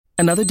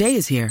Another day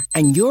is here,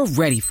 and you're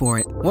ready for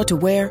it. What to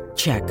wear?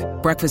 Check.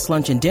 Breakfast,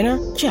 lunch, and dinner?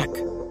 Check.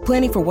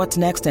 Planning for what's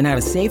next and how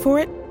to save for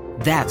it?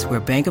 That's where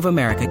Bank of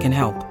America can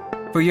help.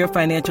 For your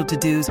financial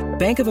to-dos,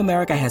 Bank of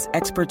America has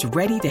experts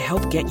ready to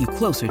help get you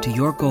closer to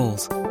your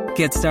goals.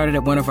 Get started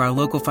at one of our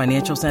local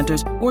financial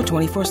centers or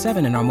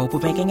 24/7 in our mobile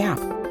banking app.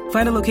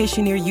 Find a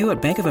location near you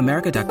at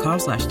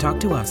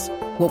bankofamerica.com/talktous.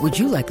 What would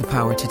you like the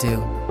power to do?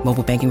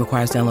 Mobile banking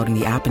requires downloading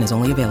the app and is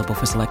only available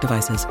for select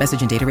devices. Message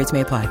and data rates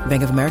may apply.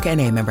 Bank of America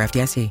N.A., member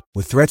FDIC.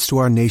 With threats to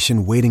our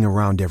nation waiting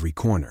around every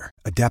corner,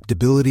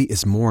 adaptability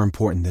is more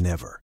important than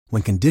ever.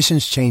 When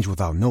conditions change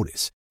without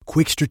notice,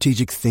 quick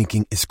strategic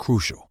thinking is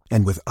crucial.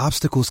 And with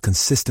obstacles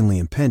consistently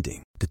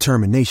impending,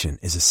 determination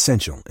is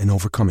essential in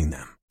overcoming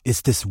them.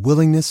 It's this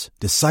willingness,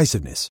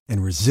 decisiveness,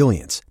 and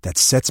resilience that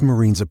sets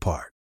Marines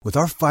apart. With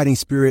our fighting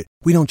spirit,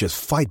 we don't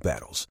just fight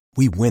battles,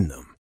 we win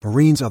them.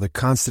 Marines are the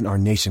constant our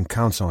nation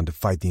counts on to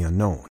fight the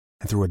unknown.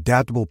 And through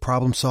adaptable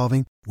problem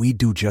solving, we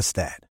do just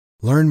that.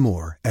 Learn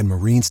more at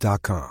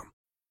marines.com.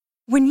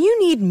 When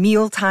you need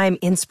mealtime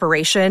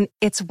inspiration,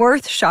 it's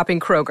worth shopping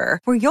Kroger,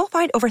 where you'll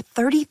find over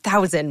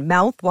 30,000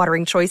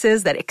 mouth-watering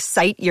choices that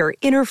excite your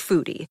inner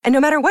foodie. And no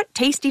matter what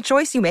tasty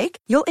choice you make,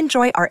 you'll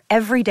enjoy our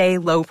everyday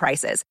low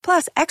prices,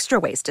 plus extra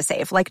ways to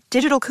save, like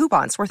digital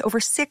coupons worth over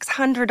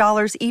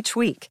 $600 each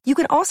week. You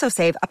can also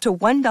save up to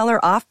 $1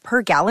 off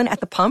per gallon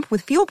at the pump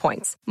with fuel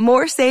points.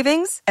 More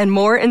savings and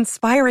more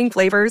inspiring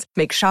flavors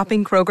make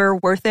shopping Kroger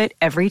worth it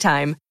every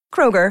time.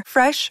 Kroger,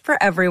 fresh for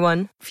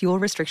everyone. Fuel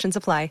restrictions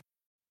apply.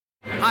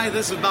 Hi,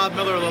 this is Bob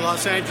Miller of the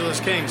Los Angeles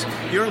Kings.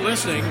 You're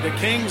listening to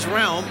King's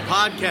Realm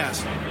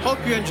Podcast.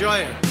 Hope you enjoy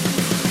it.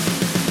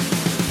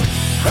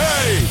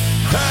 Hey,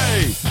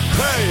 hey,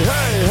 hey,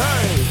 hey,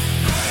 hey.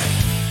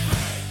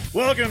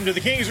 Welcome to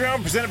the King's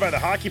Realm, presented by the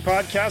Hockey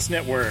Podcast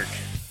Network.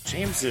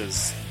 James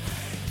is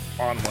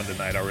on one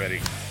tonight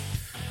already.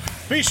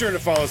 Be sure to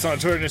follow us on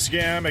Twitter and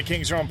Instagram at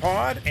King's Realm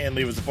Pod, and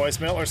leave us a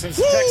voicemail or send us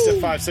a text at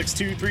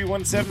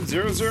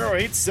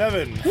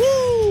 562-317-0087.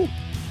 Woo!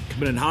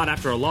 Coming in hot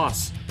after a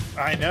loss.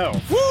 I know.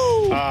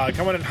 Woo!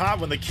 Coming in hot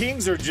when the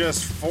Kings are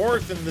just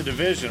fourth in the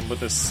division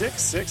with a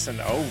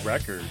 6-6-0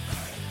 record.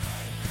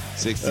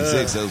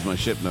 66, that was my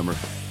ship number.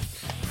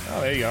 Oh,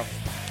 there you go.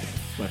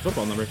 My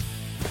football number.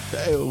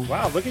 Hey-o.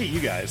 Wow, look at you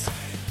guys.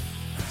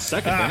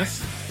 Second,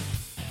 Dennis.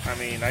 I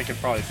mean, I could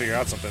probably figure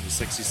out something with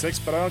 66,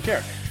 but I don't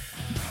care.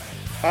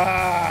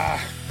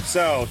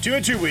 So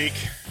 2-2 week.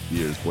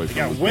 Years They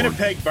got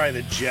Winnipeg by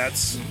the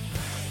Jets,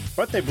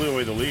 but they blew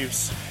away the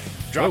Leafs.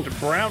 Dropped a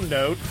brown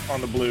note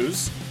on the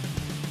Blues,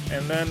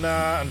 and then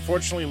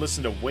unfortunately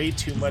listened to way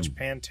too much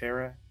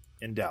Pantera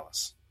in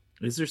Dallas.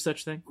 Is there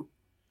such thing?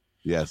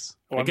 Yes.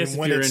 Well, I guess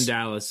if you're in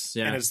Dallas,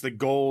 yeah. And it's the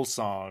goal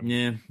song.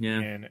 Yeah,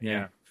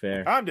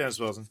 fair. I'm Dennis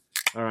Wilson.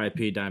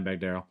 R.I.P.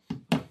 Dimebag Darrell.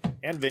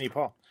 And Vinnie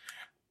Paul.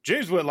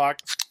 James Whitlock.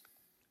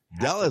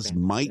 Dallas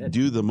might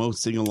do the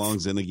most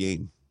sing-alongs in a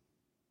game.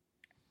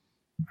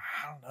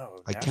 I don't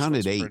know. I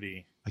counted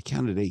 8.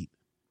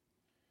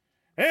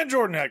 And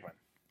Jordan Heckman.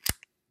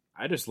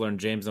 I just learned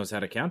James knows how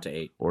to count to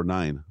 8. Or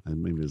 9.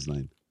 Maybe it's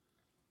 9.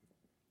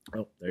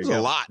 Oh, there you It was go.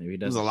 a lot. Maybe he It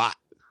does. was a lot.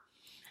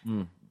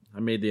 I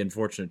made the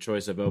unfortunate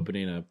choice of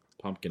opening a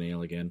pumpkin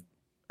ale again.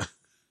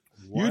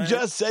 You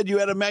just said you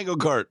had a mango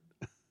cart.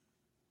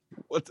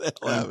 What the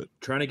hell happened?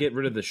 Trying to get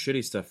rid of the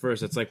shitty stuff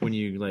first. It's like when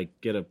you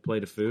get a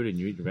plate of food and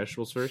you eat your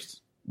vegetables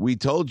first. We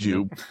told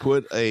you,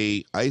 put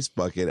a ice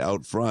bucket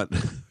out front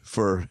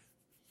for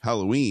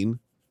Halloween.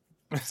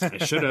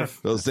 I should have.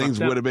 Those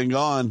things would have been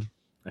gone.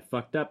 I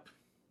fucked up.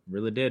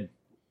 Really did.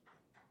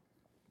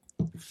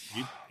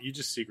 You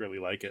just secretly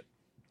like it.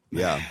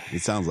 Yeah,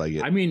 it sounds like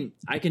it. I mean,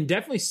 I can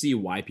definitely see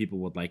why people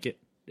would like it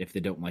if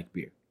they don't like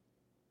beer.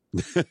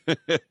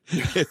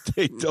 If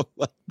they don't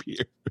like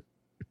beer.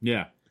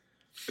 Yeah.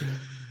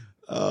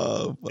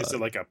 Oh, Is it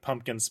like a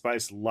pumpkin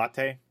spice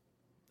latte?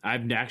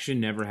 I've actually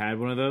never had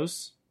one of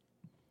those.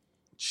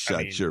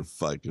 Shut your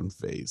fucking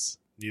face.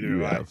 Neither You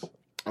do I. have.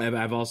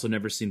 I've also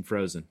never seen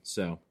Frozen,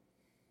 so.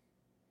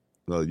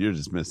 Well, you're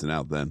just missing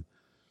out then.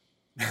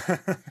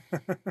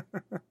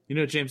 You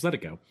know, James, let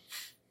it go.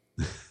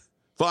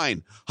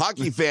 Fine.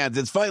 Hockey fans,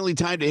 it's finally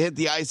time to hit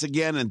the ice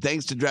again, and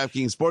thanks to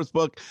DraftKings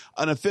Sportsbook,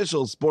 an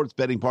official sports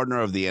betting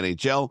partner of the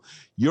NHL,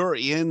 you're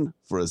in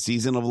for a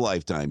season of a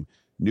lifetime.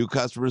 New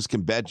customers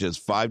can bet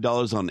just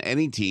 $5 on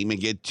any team and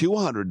get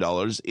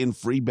 $200 in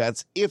free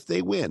bets if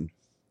they win.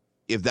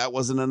 If that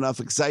wasn't enough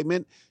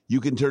excitement,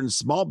 you can turn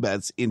small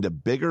bets into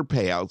bigger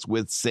payouts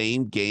with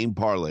same-game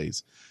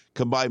parlays.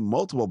 Combine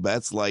multiple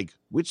bets like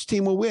which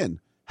team will win,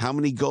 how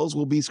many goals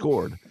will be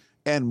scored,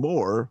 and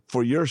more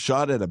for your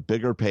shot at a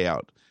bigger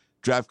payout.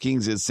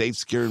 DraftKings is safe,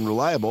 secure, and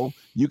reliable.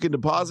 You can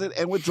deposit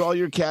and withdraw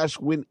your cash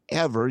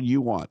whenever you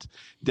want.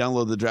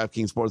 Download the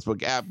DraftKings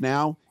Sportsbook app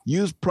now.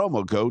 Use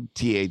promo code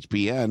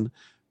THPN.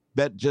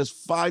 Bet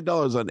just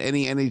 $5 on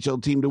any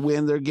NHL team to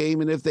win their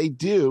game, and if they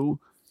do,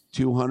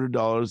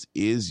 $200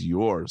 is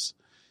yours.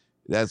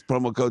 That's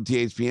promo code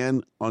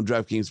THPN on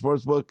DraftKings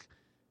Sportsbook,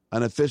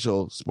 an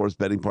official sports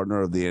betting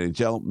partner of the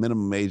NHL.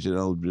 Minimum age and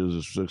eligibility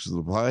restrictions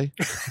apply.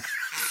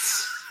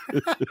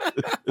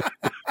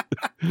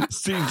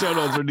 See show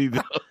notes for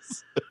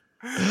details.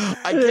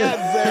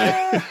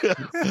 I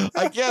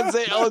can't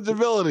say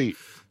eligibility.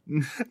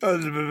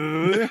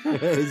 I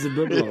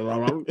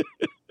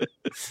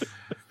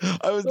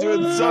was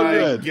doing so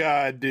good.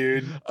 God,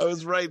 dude. I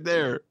was right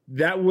there.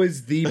 That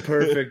was the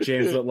perfect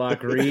James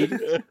Whitlock read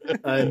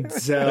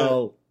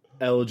until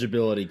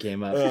eligibility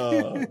came up.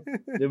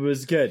 It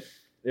was good.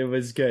 It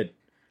was good.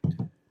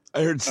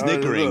 I heard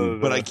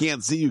snickering, but I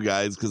can't see you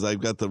guys because I've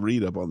got the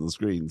read up on the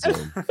screen. So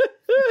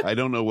I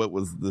don't know what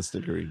was the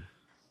snickering.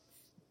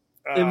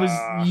 It was,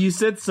 you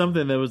said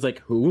something that was like,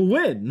 who will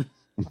win?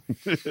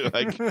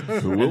 Like,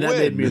 who will And that win?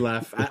 made me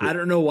laugh. I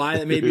don't know why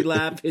that made me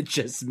laugh. It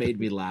just made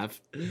me laugh.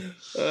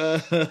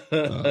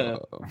 I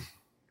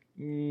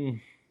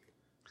am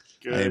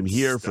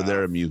here for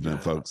their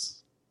amusement,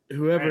 folks.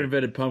 Whoever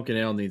invented pumpkin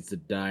ale needs to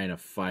die in a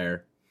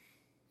fire.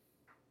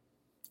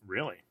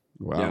 Really?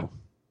 Wow. Yeah.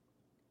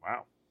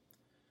 Wow.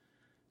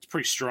 It's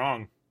pretty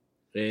strong.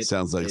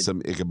 Sounds like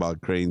some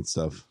Ichabod Crane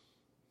stuff.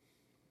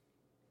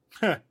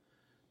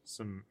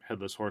 Some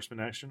Headless Horseman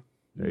action.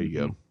 There you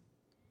go.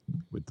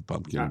 With the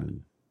pumpkin. Ah.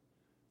 And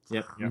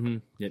Yep. Yep. Mm-hmm.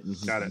 Yep.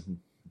 Mm-hmm. Got it.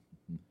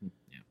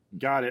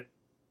 Got it.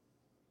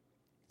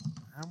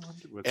 I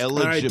wonder what's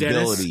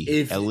eligibility. Dennis,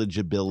 if-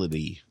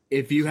 Eligibility.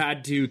 If you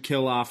had to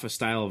kill off a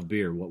style of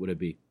beer, what would it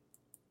be?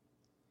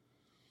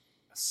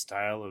 a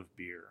style of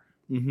beer.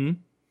 Mm-hmm.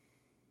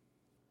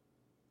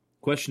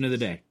 Question of the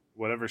day.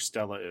 Whatever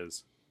Stella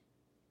is.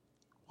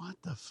 What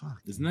the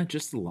fuck? Isn't that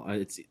just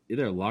it's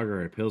either a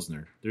lager or a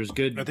pilsner? There's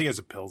good. I think it's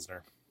a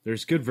Pilsner.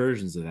 There's good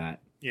versions of that.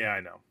 Yeah,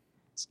 I know.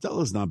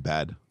 Stella's not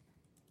bad.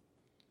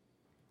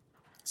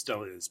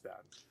 Stella is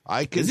bad.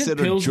 I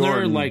consider Pilsner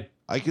Jordan like-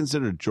 I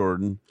consider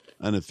Jordan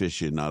an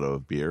aficionado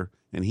of beer,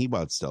 and he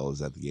bought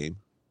Stella's at the game.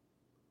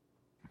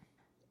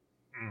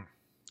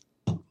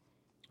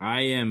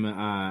 I am.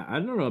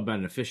 I don't know about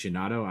an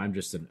aficionado. I'm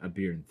just a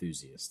beer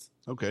enthusiast.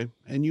 Okay,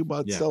 and you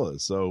bought Yeah.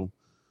 Stella's, so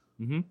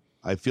Mm-hmm.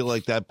 I feel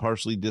like that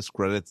partially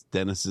discredits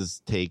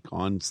Dennis's take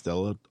on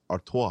Stella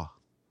Artois.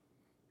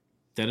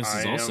 Dennis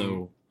is I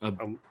also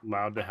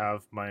Allowed to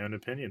have my own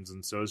opinions,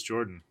 and so is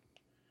Jordan.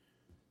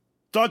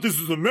 Thought this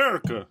was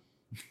America.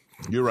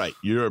 You're right.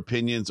 Your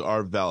opinions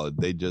are valid.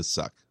 They just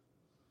suck.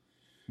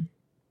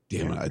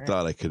 Damn it! I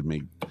thought I could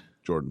make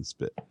Jordan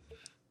spit.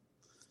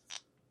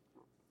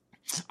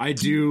 I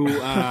do.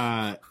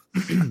 My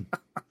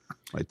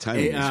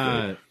timing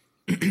was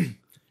great.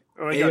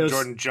 Oh, I got AOC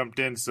Jordan jumped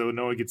in, so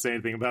no one could say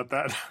anything about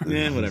that.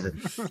 whatever.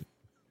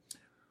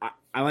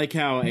 I like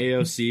how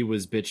AOC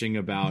was bitching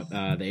about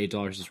the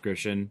 $8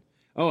 subscription.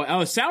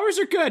 Oh, sours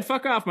are good.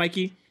 Fuck off,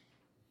 Mikey.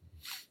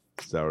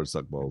 Sour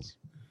suck balls.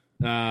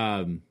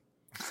 Bitching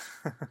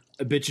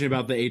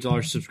about the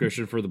 $8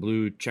 subscription for the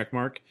blue check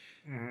mark.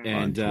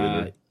 And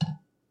Twitter.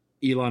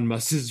 Elon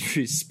Musk's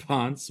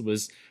response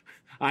was,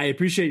 I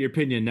appreciate your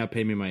opinion. Now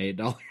pay me my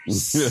 $8.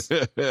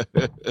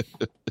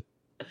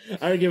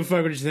 I don't give a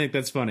fuck what you think.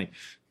 That's funny.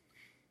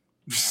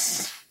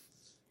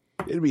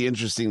 It'd be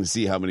interesting to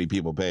see how many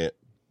people pay it.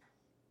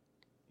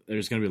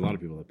 There's going to be a lot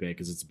of people that pay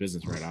because it's a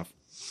business write-off.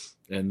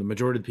 And the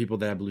majority of the people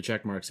that have blue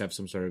check marks have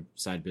some sort of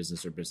side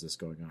business or business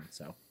going on.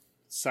 So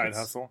Side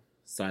hustle.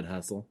 side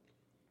hustle.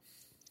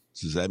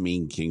 Does that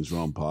mean King's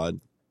Realm Pod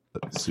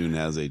soon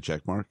has a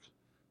check mark?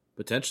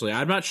 Potentially.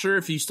 I'm not sure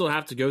if you still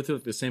have to go through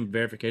the same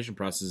verification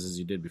process as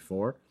you did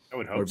before. I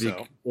would Or hope if you,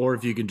 so. or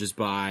if you can just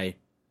buy.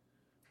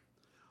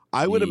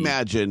 I would The-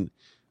 imagine,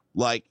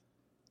 like,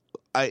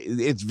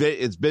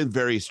 it's been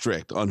very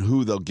strict on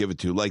who they'll give it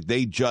to. Like,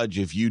 they judge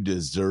if you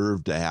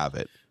deserve to have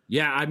it.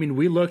 Yeah, I mean,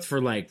 we looked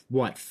for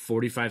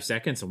 45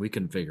 seconds and we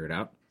couldn't figure it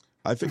out.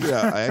 I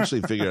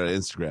actually figured out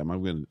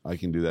Instagram. I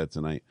can do that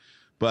tonight.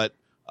 But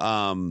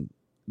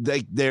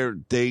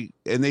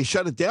they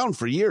shut it down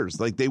for years.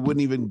 Like, they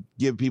wouldn't even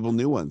give people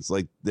new ones.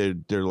 Like, they're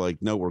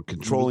like, no, we're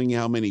controlling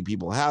how many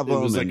people have It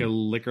them. was like and a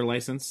liquor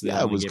license. They Yeah,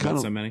 it only was gave kind out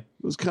of so many. It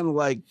was kind of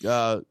like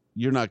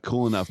you're not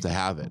cool enough to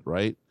have it,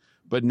 right?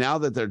 But now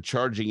that they're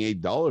charging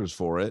 $8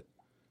 for it,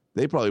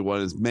 they probably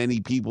want as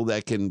many people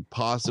that can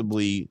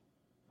possibly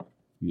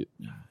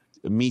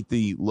meet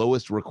the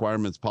lowest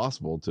requirements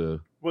possible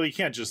to. Well, you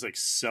can't just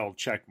sell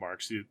check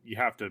marks. You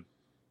have to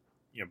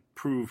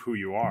prove who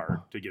you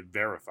are to get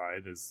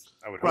verified. As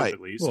I would hope Right. at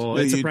least. Well,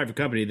 Yeah, it's a you- private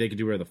company. They can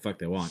do whatever the fuck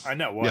they want. I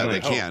know. Well, Yeah, I they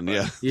would hope, can. but-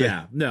 Yeah.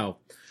 Yeah, no,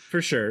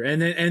 for sure.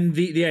 And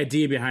the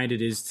idea behind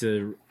it is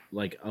to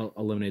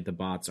eliminate the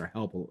bots or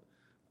help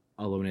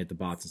eliminate the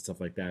bots and stuff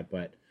like that.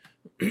 But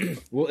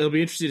well, it'll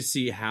be interesting to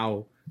see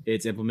how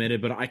it's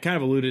implemented. But I kind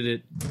of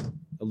alluded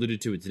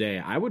to it today.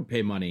 I would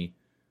pay money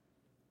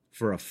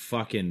for a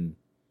fucking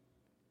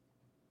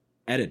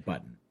edit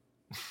button.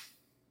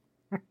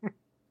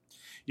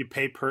 You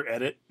pay per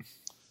edit.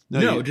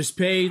 No, just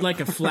pay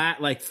a flat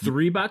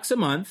 $3 a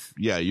month.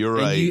 Yeah, you're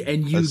And right. you-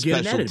 and you a get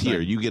an special edit tier.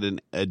 button. You get an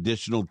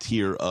additional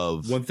tier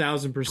of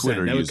 1,000%.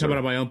 Twitter That would come user. out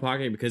of my own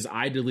pocket because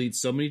I delete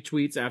so many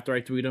tweets after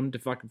I tweet them to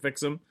fucking fix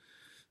them.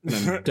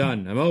 And I'm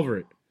done. I'm over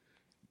it.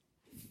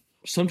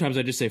 Sometimes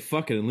I just say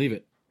fuck it and leave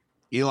it.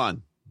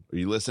 Elon. Are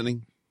you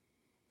listening?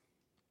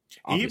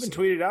 He even obviously.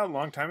 tweeted out a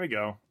long time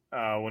ago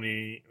when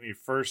he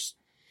first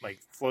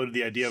floated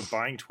the idea of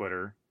buying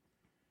Twitter,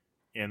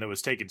 and it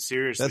was taken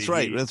seriously. That's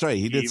right. That's right.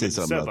 He did say even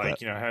something said, about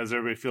that. How does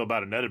everybody feel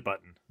about an edit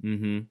button?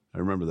 Mm-hmm. I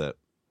remember that.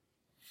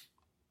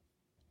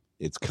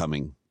 It's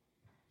coming.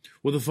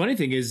 Well, the funny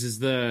thing is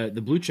the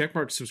blue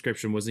checkmark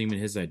subscription wasn't even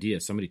his idea.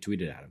 Somebody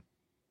tweeted at him.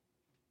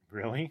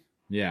 Really?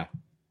 Yeah,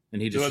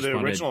 and he just the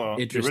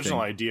responded,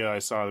 original idea I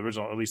saw,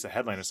 at least the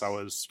headline I saw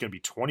was going to be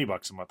 $20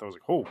 a month. I was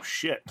like, oh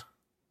shit.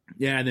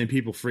 Yeah, and then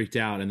people freaked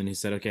out, and then he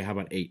said, "Okay, how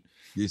about 8?"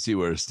 You see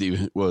where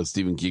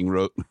Stephen King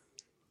wrote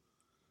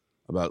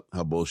about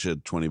how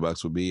bullshit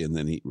 $20 would be, and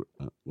then he,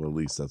 well, at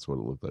least that's what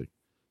it looked like.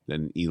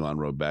 Then Elon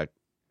wrote back,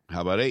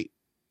 "How about 8?"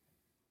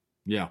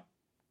 Yeah.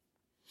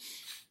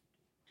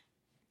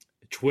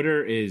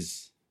 Twitter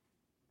is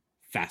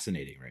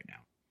fascinating right now.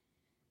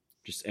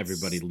 Just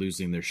everybody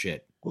losing their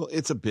shit. Well,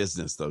 it's a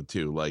business though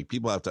too. Like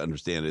people have to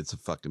understand it's a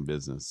fucking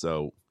business.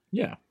 So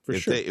Yeah, for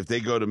if sure. if they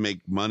go to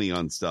make money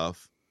on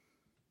stuff,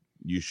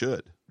 you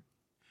should.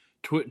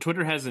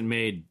 Twitter hasn't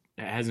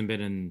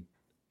been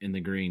in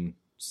the green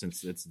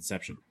since its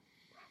inception.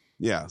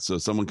 Yeah. So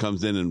someone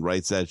comes in and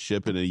writes that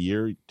ship in a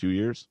year, 2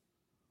 years,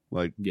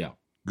 like Yeah,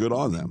 good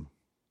on them.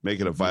 Make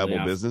it a viable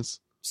Yeah. business.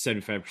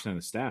 75% of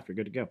the staff, you're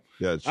good to go.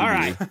 Yeah. It should All be.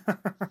 right.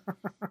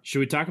 Should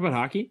we talk about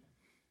hockey?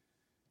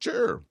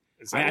 Sure.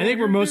 Is that I what think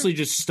we're gonna do? mostly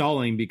just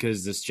stalling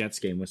because this Jets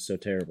game was so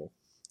terrible.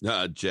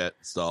 Jet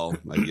stall.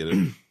 I get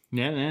it.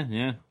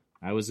 Yeah.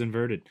 I was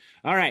inverted.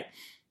 All right.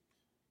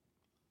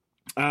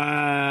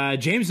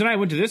 James and I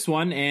went to this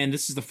one, and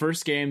this is the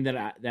first game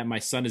that my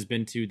son has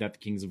been to that the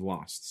Kings have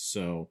lost.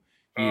 So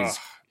It's 'cause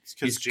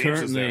he's James is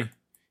currently there.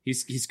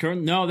 he's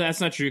currently no,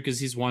 that's not true because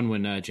he's won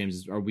when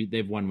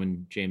they've won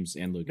when James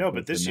and Luke. No, have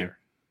but both this been year.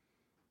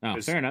 there. Oh,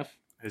 Is- fair enough.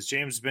 Has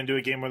James been to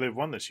a game where they've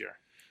won this year?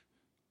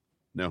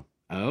 No,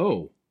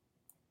 Oh,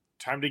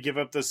 Time to give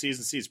up the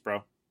season seats,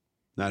 bro.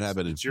 not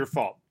happening. It's your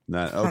fault.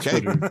 Not okay.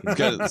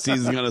 The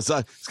season's gonna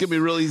suck. It's gonna be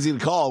real easy to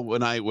call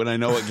when I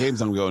know what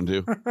games I'm going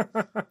to.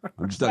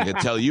 I'm just not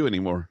gonna tell you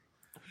anymore.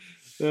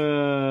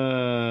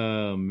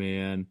 oh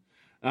man.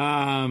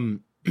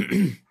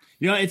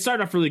 It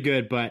started off really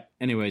good, but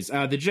anyways,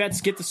 the Jets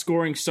get the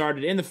scoring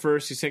started in the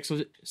first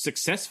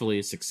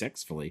successfully,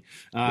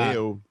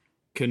 Heyo.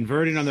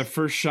 converting on their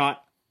first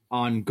shot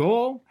on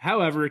goal.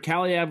 However,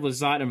 Kaliev,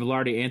 Lazat, and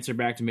Velarde answer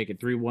back to make it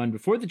 3-1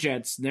 before the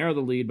Jets narrow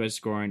the lead by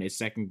scoring a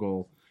second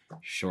goal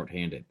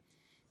shorthanded.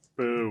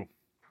 Boo.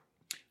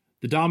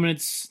 The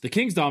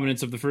Kings'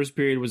 dominance of the first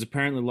period was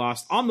apparently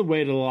lost on the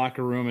way to the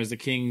locker room as the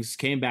Kings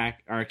came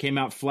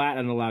out flat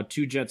and allowed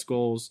 2 Jets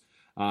goals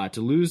to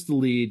lose the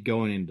lead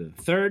going into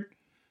the third.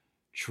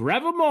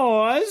 Trevor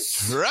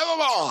Moores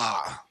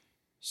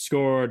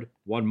scored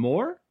one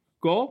more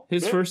goal,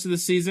 his first of the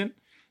season,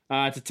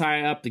 to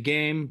tie up the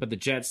game, but the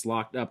Jets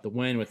locked up the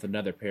win with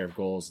another pair of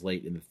goals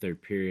late in the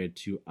third period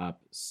to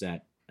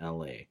upset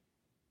LA.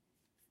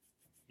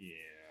 Yeah.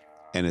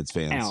 And its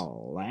fans.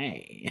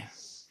 LA.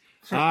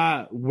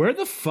 Where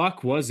the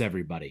fuck was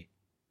everybody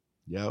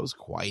Yeah, it was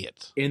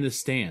quiet in the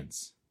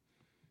stands?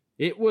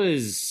 It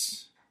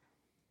was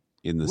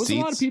in the wasn't seats.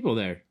 a lot of people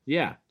there.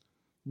 Yeah.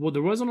 Well,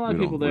 there wasn't a lot of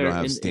people there. We don't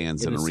have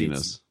stands in and the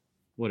arenas. seats.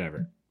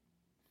 Whatever.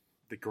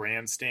 The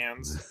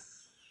grandstands.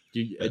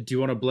 Do you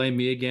want to blame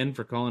me again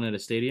for calling it a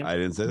stadium? I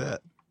didn't say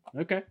that.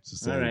 Okay.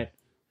 Just All saying. right.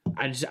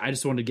 I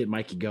just wanted to get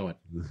Mikey going.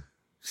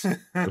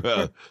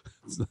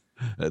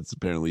 That's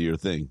apparently your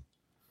thing.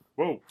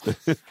 Whoa.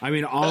 I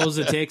mean, all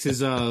it takes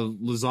is a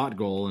Lazat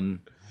goal, and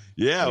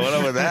Yeah, what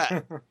up with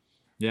that?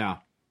 yeah,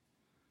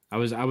 I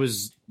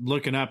was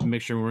looking up and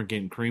make sure we weren't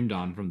getting creamed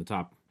on from the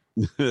top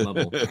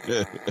level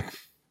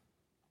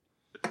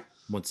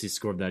once he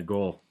scored that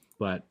goal.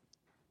 But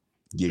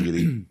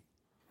Giggity.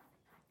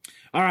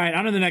 all right,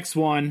 on to the next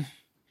one.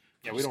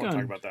 Yeah, we don't want to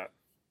talk about that.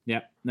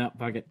 Yep, no,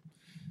 fuck it.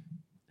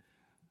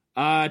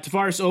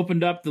 Tavares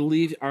opened up the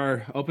lead,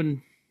 or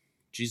open.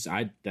 Jeez,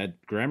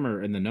 that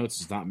grammar in the notes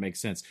does not make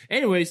sense.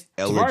 Anyways,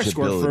 Tavares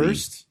scored Eligibility.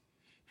 first.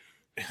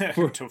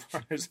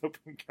 Tavares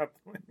open cup.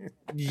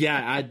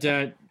 Yeah,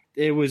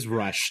 it was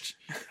rushed.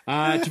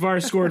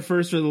 Tavares scored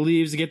first for the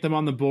Leafs to get them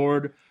on the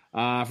board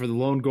for the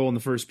lone goal in the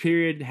first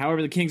period.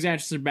 However, the Kings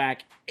answered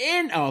back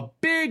in a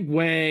big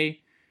way,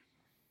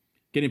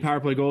 getting power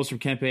play goals from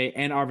Kempe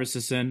and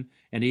Arvidsson,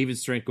 and an even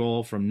strength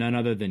goal from none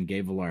other than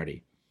Gabe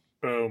Velarde.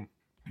 Boom.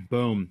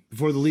 Boom.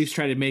 Before the Leafs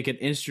tried to make it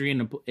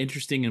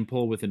interesting and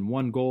pull within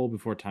one goal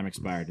before time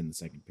expired in the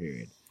second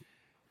period.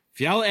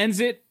 Fiala ends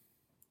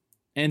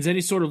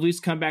any sort of Leafs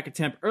comeback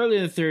attempt early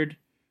in the third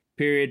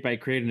period by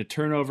creating a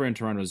turnover in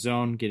Toronto's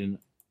zone, getting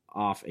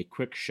off a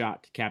quick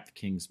shot to cap the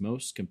Kings'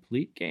 most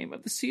complete game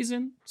of the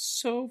season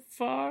so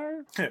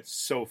far.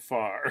 So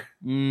far.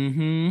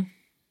 Mm-hmm.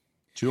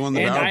 2 on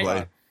the And power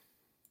play.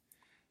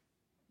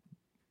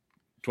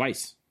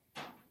 Twice.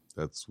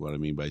 That's what I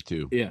mean by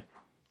 2. Yeah.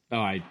 Oh,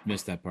 I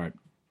missed that part.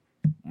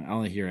 I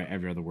only hear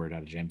every other word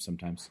out of James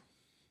sometimes.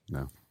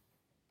 No.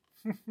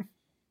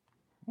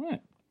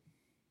 What?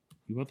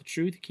 You want the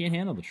truth? You can't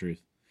handle the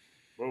truth.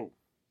 Whoa.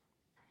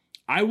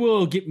 I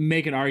will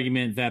make an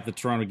argument that the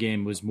Toronto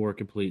game was more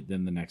complete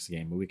than the next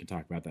game, but we can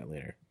talk about that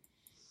later.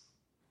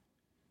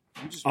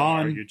 You just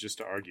want to argue just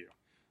to argue.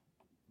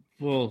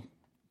 Well,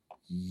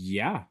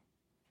 yeah.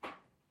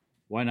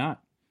 Why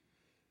not?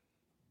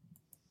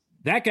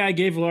 That guy,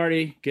 Gabe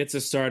Vilardi, gets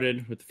us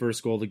started with the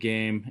first goal of the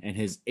game and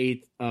his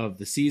 8th of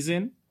the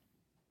season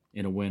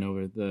in a win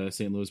over the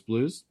St. Louis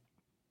Blues.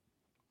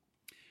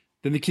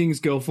 Then the Kings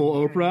go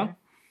full Oprah.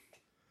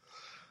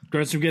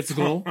 Grundstrom gets a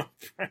goal.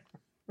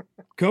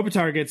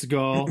 Kopitar gets a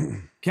goal.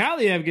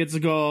 Kaliev gets a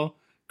goal.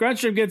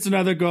 Grundstrom gets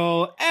another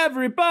goal.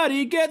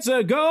 Everybody gets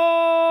a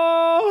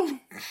goal.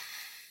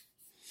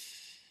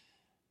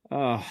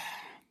 Oh,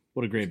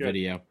 what a great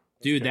video.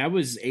 Dude, that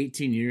was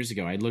 18 years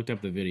ago. I looked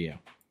up the video.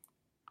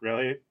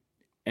 Really?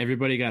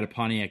 Everybody got a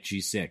Pontiac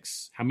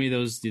G6. How many of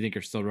those do you think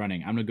are still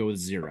running? I'm going to go with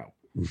 0.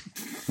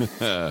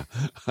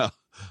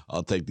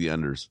 I'll take the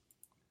unders.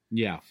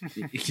 Yeah.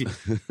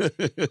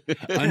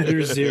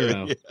 Under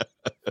 0. Yeah.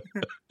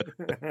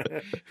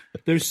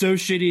 They're so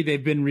shitty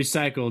they've been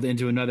recycled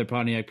into another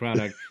Pontiac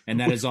product,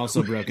 and that is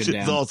also broken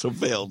down. It's also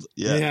failed.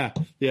 Yeah.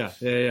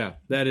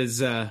 That is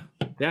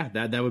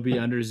that would be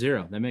under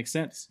 0. That makes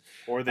sense.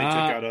 Or they took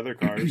out other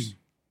cars.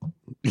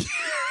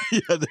 Yeah,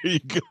 there you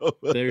go.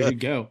 There you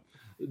go.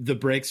 The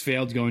brakes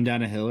failed going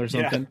down a hill or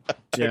something.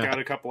 Yeah. Took out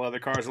a couple other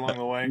cars along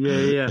the way.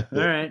 Yeah.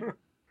 All right.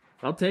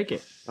 I'll take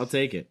it. I'm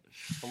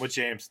with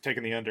James,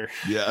 taking the under.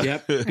 Yeah.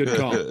 Yep. Good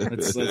call.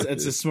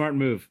 That's a smart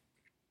move.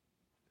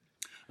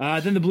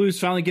 Then the Blues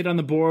finally get on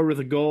the board with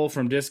a goal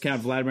from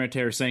discount Vladimir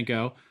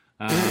Tarasenko,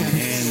 and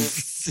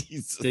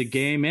the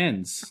game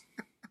ends.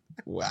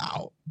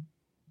 Wow.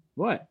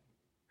 What?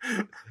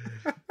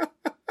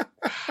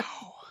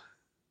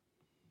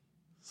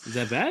 Is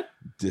that bad?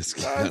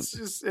 Discount.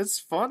 It's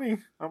funny.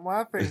 I'm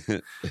laughing.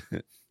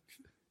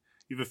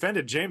 You've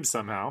offended James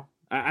somehow.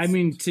 I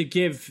mean, to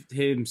give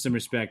him some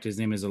respect, his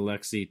name is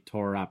Alexei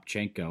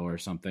Toropchenko or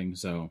something.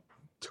 So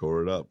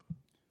tore it up.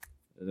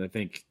 I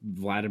think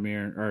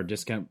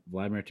discount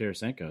Vladimir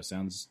Tarasenko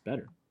sounds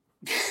better.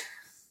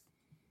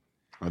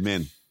 I'm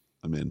in.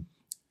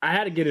 I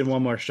had to get in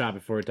one more shot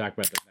before we talk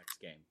about the next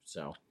game.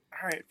 So all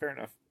right, fair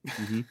enough.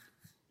 Mm-hmm.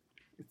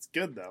 It's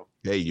good though.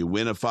 Hey, you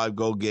win a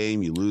 5-goal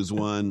game, you lose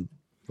one.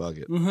 Fuck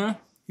it.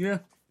 Yeah.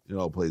 It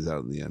all plays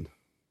out in the end.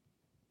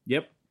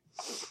 Yep.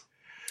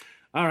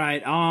 All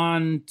right,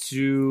 on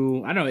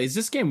to, I don't know, is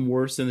this game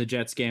worse than the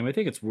Jets game? I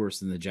think it's worse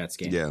than the Jets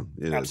game. Yeah,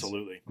 it is.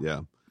 Absolutely.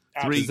 Yeah.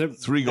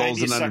 Three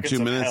goals in under 2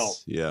 minutes. Hell.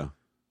 Yeah.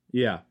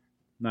 Yeah,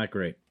 not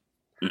great.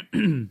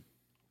 All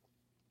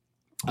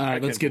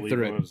right, let's get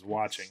through it. I was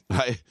watching.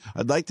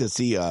 I'd like to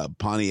see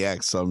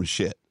Pontiac some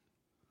shit.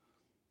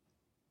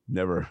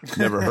 Never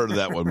heard of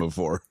that one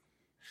before.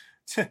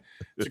 It's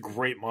a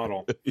great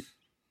model.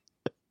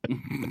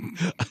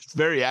 It's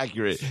very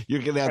accurate.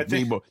 You're gonna have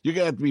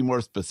to be more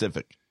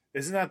specific.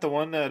 Isn't that the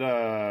one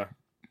that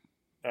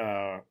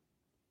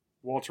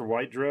Walter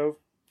White drove?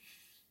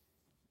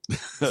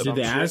 To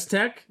the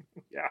Aztec?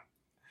 Yeah.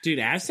 Dude,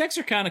 Aztecs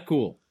are kind of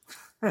cool.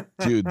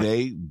 Dude,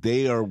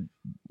 they are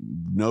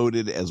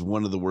noted as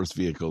one of the worst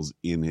vehicles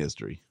in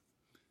history.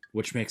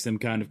 Which makes them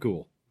kind of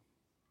cool.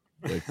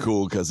 They're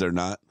cool because they're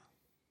not.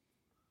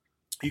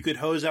 You could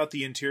hose out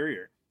the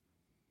interior.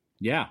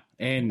 Yeah,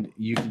 and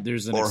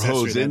there's an or accessory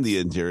hose in the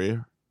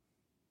interior.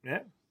 Yeah.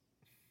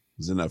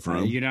 Is enough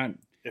room?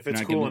 If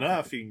it's cool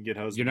enough, you can get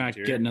hose. You're not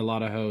getting a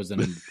lot of hose in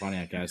a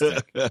Pontiac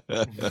Aztec.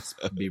 Let's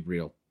be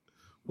real.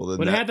 Well,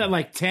 but it had that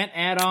like tent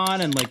add-on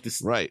and like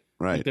this. Right.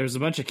 Like, there was a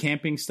bunch of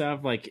camping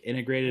stuff like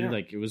integrated. Yeah.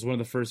 Like it was one of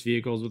the first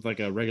vehicles with like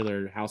a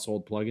regular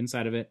household plug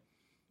inside of it.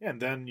 Yeah,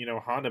 and then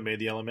Honda made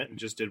the Element and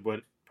just did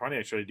what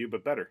Pontiac tried to do,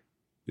 but better.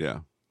 Yeah,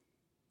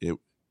 it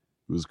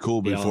was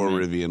cool before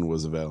Rivian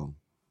was available.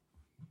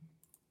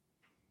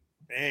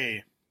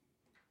 Hey,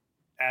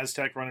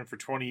 Aztec running for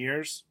 20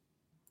 years.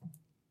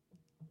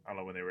 I don't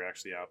know when they were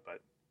actually out,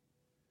 but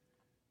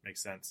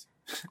makes sense.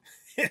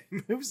 It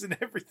moves and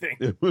everything.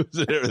 It moves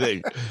and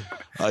everything.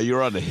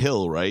 You're on a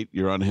hill, right?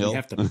 You're on a hill. You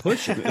have to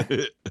push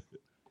it.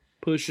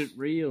 Push it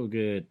real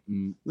good.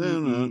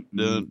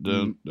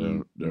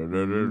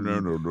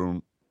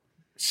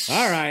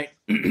 All right.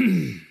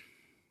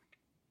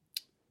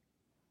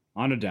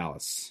 On to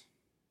Dallas.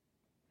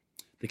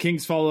 The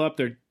Kings follow up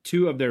their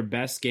 2 of their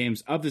best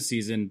games of the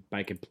season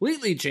by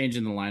completely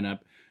changing the lineup,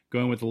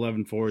 going with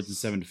 11 forwards and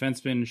 7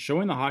 defensemen,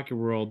 showing the hockey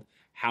world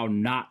how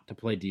not to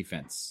play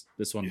defense.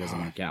 This one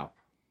wasn't on Cal.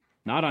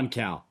 Not on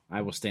Cal.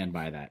 I will stand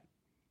by that.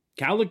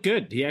 Cal looked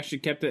good. He actually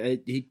kept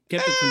it. He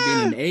kept it from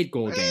being an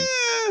 8-goal game.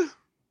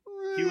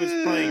 He was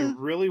playing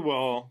really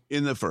well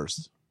in the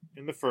first.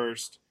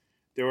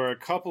 There were a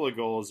couple of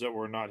goals that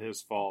were not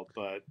his fault,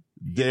 but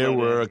there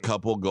were a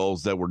couple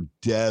goals that were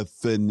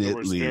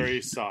definitely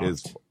very soft.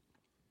 His fault.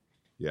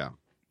 Yeah.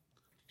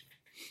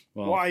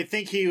 Well, I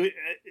think the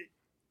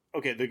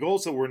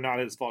goals that were not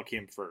his fault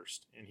came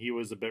first, and he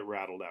was a bit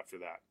rattled after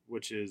that,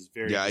 which is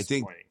very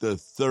disappointing. I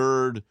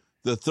think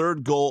the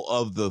third goal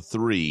of the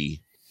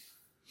 3,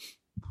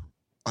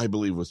 I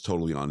believe, was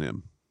totally on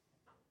him.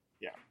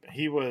 Yeah,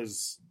 he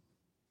was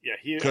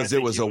Yeah, because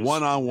it was a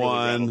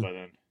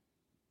one-on-one.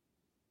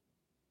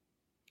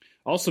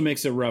 Also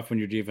makes it rough when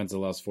your defense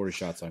allows 40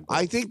 shots on goal.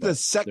 I think the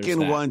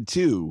second one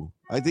too.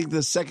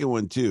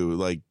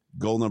 Like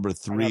goal number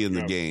 3 in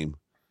the game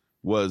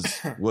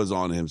was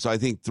on him. So I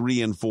think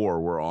 3 and 4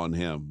 were on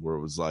him. Where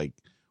it was like,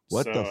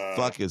 what the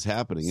fuck is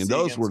happening? And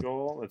those were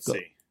goal? Let's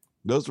see.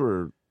 Those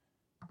were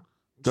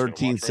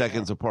 13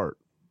 seconds apart.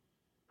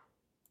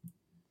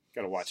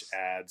 Got to watch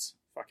ads.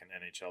 Fucking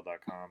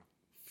NHL.com.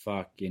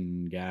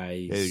 Fucking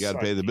guys. Hey, you got to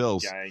pay the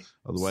bills.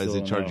 Otherwise,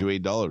 Still they charge you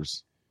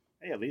 $8.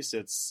 Hey, at least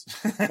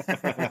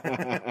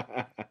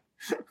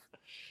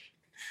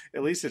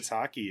it's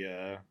hockey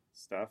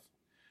stuff.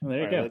 Well,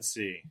 there you go. Let's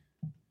see.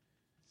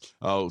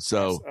 Oh,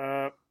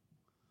 so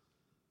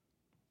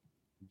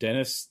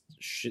Dennis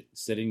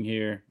sitting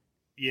here.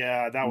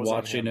 Yeah, that was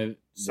watching on him.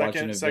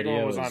 Second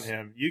one was on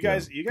him. You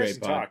guys can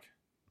talk.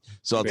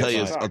 So I'll tell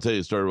you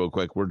a story real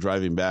quick. We're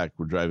driving back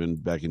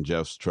in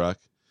Jeff's truck,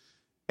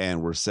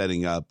 and we're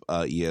setting up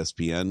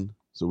ESPN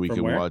so we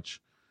can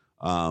watch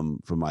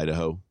from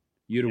Idaho.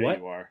 You to what?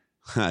 You are.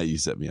 You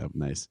set me up.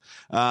 Nice.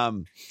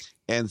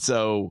 And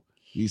so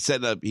he's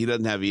setting up. He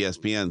doesn't have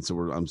ESPN, so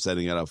I'm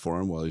setting it up for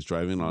him while he's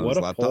driving on his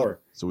laptop,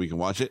 so we can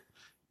watch it.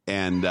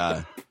 And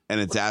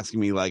it's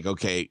asking me like,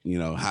 okay,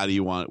 how do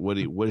you want? What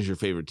is your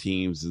favorite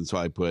teams? And so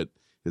I put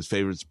his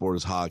favorite sport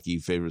is hockey.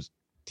 Favorite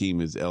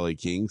team is LA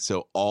Kings.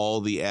 So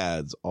all the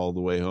ads all the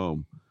way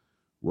home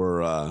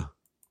were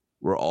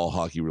all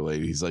hockey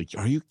related. He's like,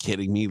 are you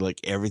kidding me?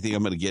 Like everything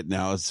I'm going to get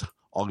now is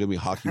all going to be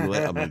hockey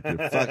related. I'm like,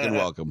 you're fucking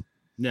welcome.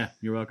 Yeah,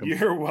 you're welcome.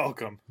 You're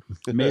welcome.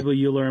 Maybe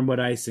you learn what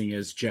icing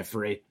is,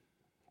 Jeffrey.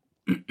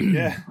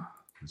 Yeah.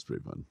 It's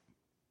pretty fun.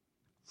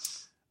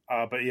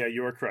 But yeah,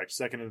 you are correct.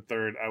 Second and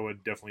third, I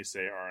would definitely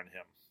say are on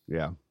him.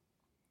 Yeah.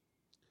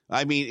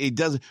 I mean, it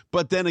doesn't.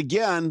 But then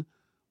again,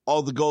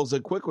 all the goals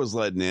that Quick was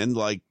letting in,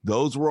 like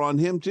those were on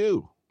him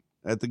too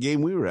at the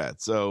game we were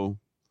at. So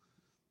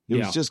it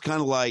was just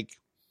kind of like.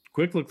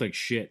 Quick looked like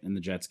shit in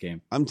the Jets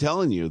game. I'm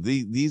telling you,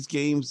 these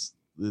games,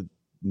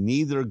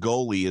 neither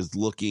goalie is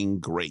looking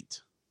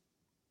great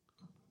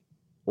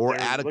or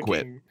They're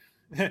adequate.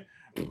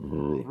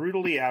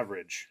 Brutally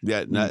average.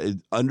 Yeah,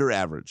 under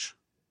average.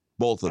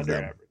 Both of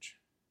them. Average.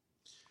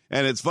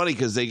 And it's funny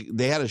because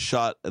they had a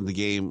shot in the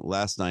game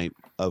last night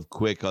of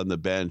Quick on the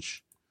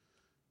bench.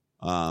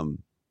 And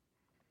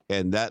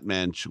that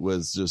bench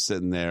was just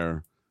sitting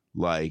there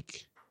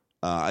like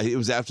it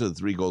was after the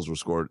 3 goals were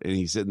scored, and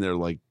he's sitting there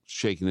like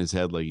shaking his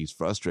head like he's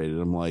frustrated.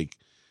 I'm like,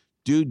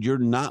 dude, you're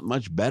not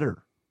much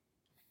better.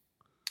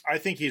 I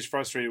think he's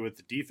frustrated with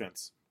the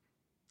defense.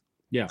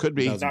 Yeah. Could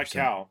be. Not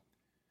Cal.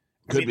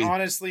 I mean,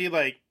 honestly,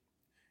 like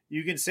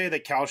you can say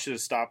that Cal should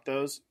have stopped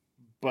those,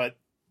 but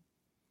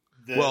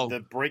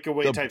the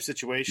breakaway type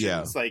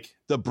situations, like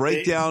the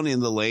breakdown in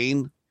the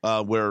lane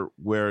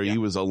where he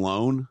was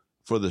alone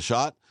for the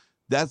shot,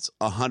 that's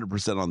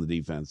 100% on the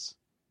defense.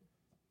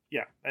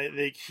 Yeah, I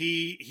think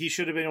he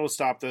should have been able to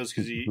stop those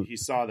because he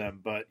saw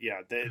them, but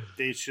yeah,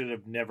 they should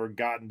have never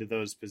gotten to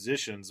those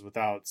positions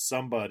without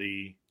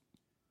somebody,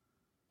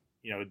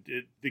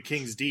 the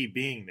Kings D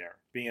being there,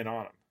 being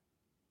on him.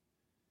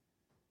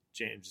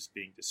 James is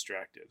being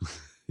distracted.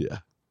 Yeah.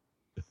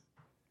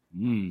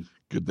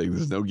 Good thing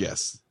there's no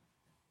guess.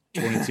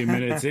 22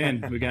 minutes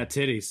in, we got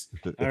titties.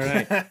 All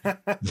right.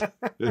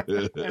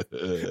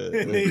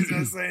 He's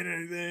not saying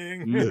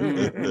anything.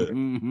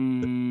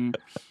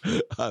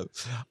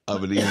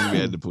 I'm an easy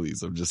man to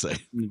please. I'm just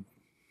saying.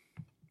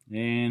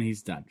 And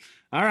he's done.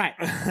 All right.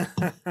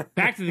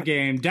 Back to the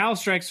game.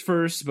 Dallas strikes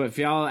first, but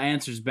Fiala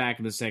answers back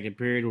in the second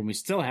period when we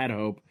still had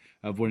hope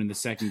of winning the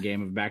second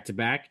game of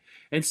back-to-back,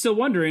 and still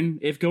wondering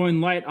if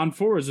going light on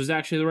forwards was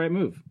actually the right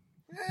move.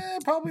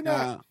 Probably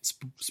not.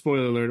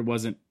 Spoiler alert, it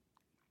wasn't.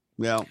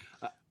 Well,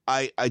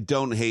 I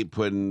don't hate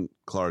putting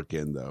Clark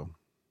in, though.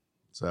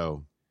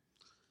 So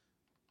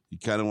you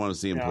kind of want to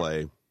see him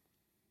play.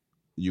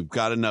 You've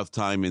got enough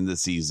time in the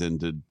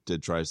season to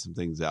try some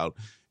things out.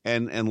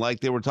 And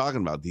like they were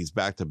talking about, these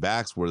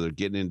back-to-backs where they're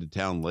getting into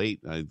town late,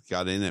 I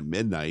got in at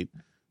midnight,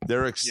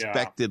 they're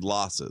expected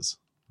losses,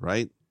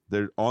 right?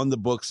 They're on the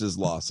books as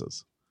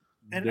losses.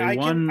 And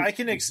I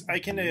can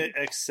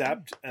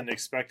accept an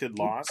expected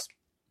loss,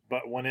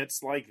 but when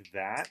it's like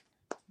that,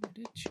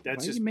 that's Why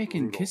just are you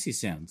making brutal. kissy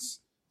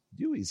sounds?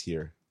 Dewey's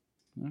here.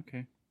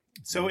 Okay.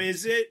 So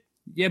is it?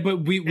 Yeah,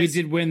 but we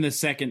did win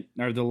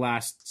the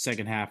last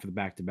second half of the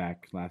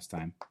back-to-back last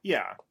time.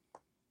 Yeah.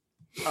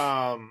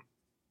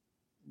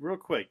 Real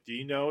quick, do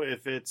you know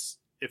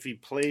if he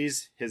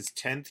plays his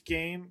 10th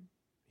game,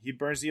 he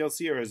burns the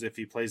LC, or is if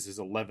he plays his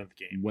 11th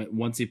game?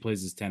 Once he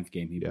plays his 10th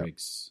game, he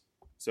breaks.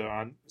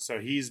 So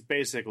he's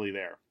basically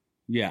there.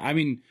 Yeah, I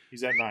mean,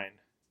 he's at 9.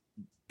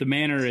 The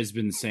Manor has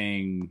been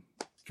saying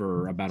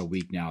for about a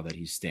week now that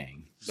he's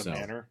staying.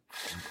 Manor?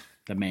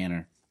 The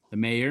Manor. The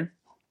mayor?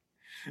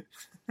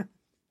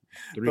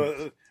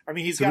 But, I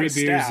mean, he's got a beers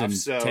staff, in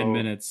so 10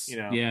 minutes.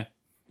 Yeah.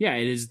 Yeah,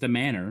 it is the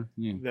Manor.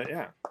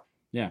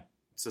 Yeah.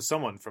 So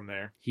someone from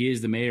there. He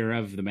is the mayor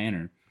of the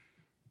Manor.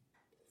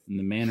 And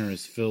the Manor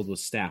is filled with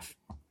staff.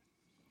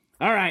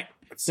 All right.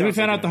 Then we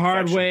found out the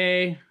hard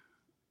way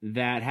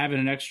that having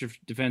an extra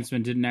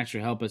defenseman didn't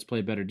actually help us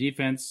play better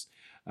defense.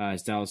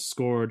 As Dallas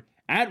scored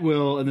at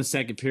will in the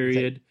second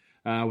period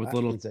with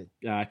little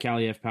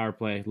Kaliev power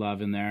play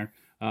love in there.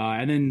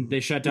 And then they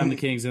shut down the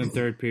Kings in the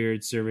third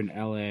period, serving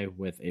LA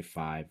with a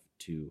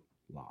 5-2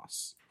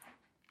 loss.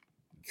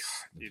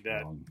 Dude,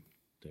 there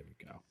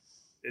we go.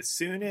 As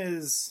soon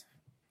as,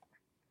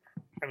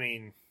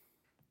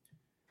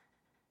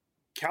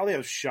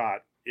 Kaliev's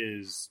shot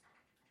is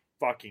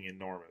fucking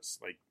enormous.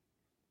 Like,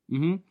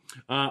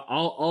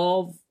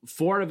 all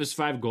 4 of his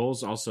 5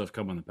 goals also have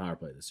come on the power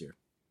play this year.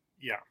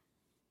 Yeah.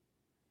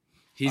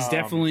 He's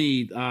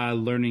definitely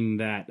learning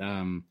that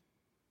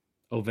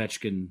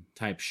Ovechkin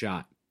type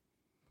shot.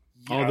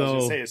 Yeah, Although, I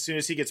was gonna say, as soon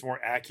as he gets more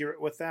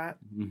accurate with that,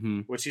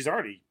 which he's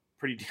already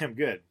pretty damn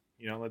good,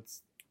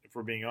 if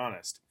we're being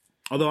honest.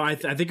 Although I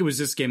think it was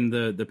this game,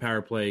 the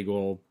power play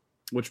goal,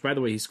 which, by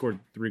the way, he scored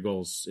 3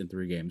 goals in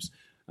 3 games.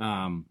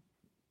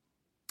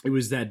 It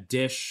was that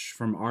dish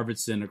from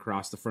Arvidsson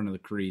across the front of the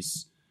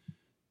crease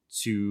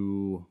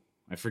to,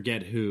 I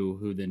forget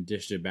who then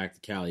dished it back to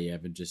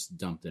Kaliev and just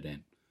dumped it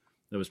in.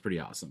 That was pretty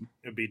awesome.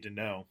 It'd be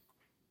Deneau.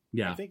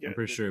 Yeah, I'm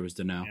pretty sure it was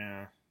Deneau.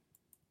 Yeah,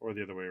 or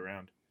the other way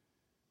around.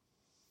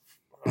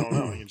 I don't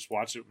know. I can just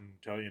watch it and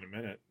tell you in a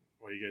minute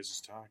while you guys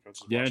just talk. I'll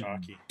just watch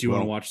hockey. Do you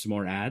want to watch some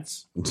more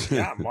ads?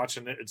 Yeah, I'm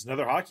watching it. It's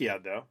another hockey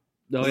ad, though.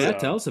 Oh, yeah?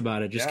 Tell us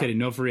about it. Just kidding.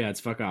 No free ads.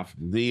 Fuck off.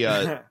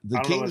 The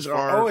Kings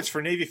are... Oh, it's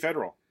for Navy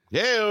Federal.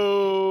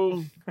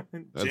 Yeah,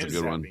 that's a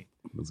good one. Me.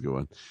 That's a good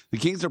one. The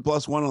Kings are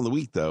 +1 on the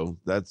week, though.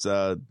 That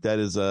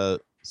is a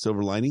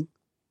silver lining.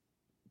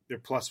 They're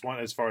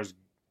 +1 as far as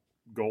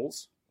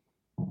goals.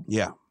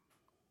 Yeah.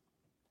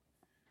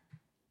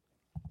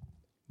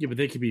 Yeah, but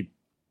they could be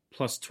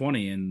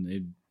 +20 and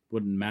it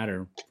wouldn't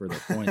matter for the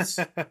points.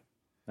 I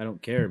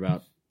don't care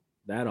about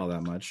that all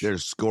that much. They're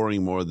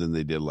scoring more than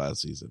they did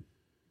last season.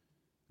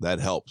 That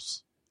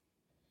helps.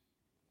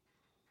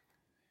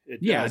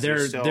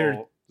 They're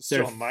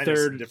still minus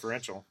third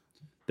differential.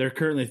 They're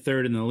currently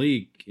 3rd in the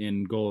league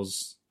in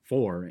goals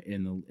for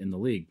in the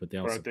league, but they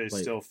also aren't they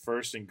still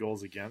first in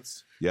goals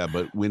against? Yeah,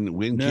 but when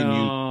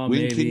can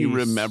you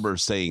remember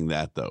saying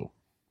that though?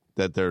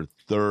 That they're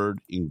 3rd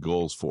in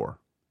goals for?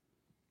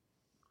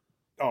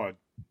 Oh,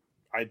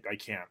 I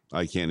can't.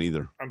 I can't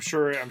either. I'm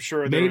sure.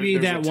 Maybe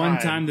that one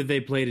time that they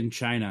played in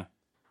China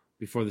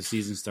before the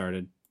season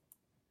started.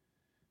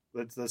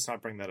 Let's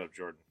not bring that up,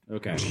 Jordan.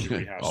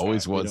 Okay.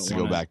 Always wants to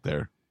go back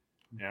there.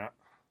 Yeah.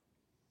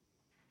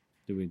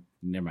 Do we?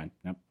 Never mind.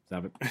 Nope.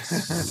 Stop it.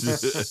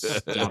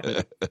 Stop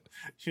it.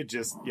 You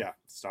just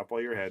stop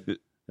while you're ahead.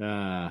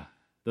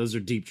 Those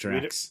are deep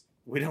tracks.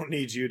 We don't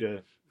need you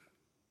to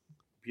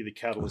be the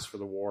catalyst for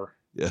the war.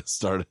 Yeah.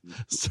 Start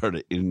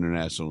an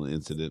international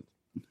incident.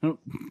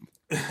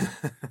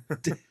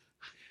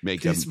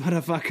 Make this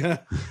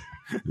motherfucker.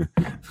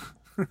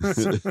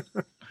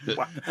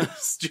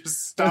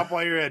 Just stop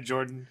while you're ahead,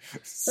 Jordan.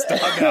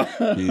 Stop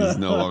now. He's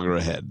no longer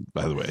ahead,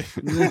 by the way.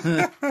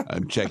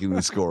 I'm checking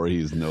the score.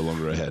 He's no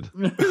longer ahead.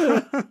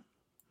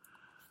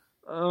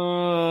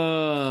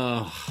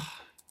 All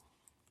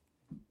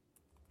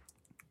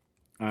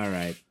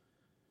right.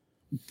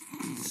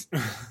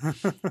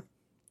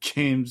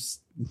 James,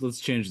 let's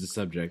change the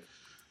subject.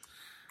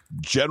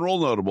 General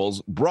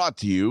Notables brought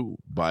to you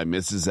by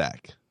Mrs.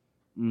 Zach.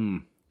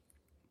 Kind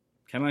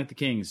of like the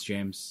Kings,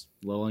 James.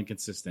 A little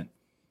inconsistent.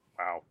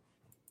 Wow.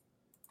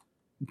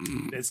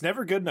 It's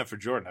never good enough for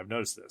Jordan. I've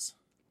noticed this.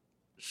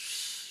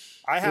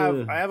 I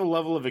have a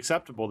level of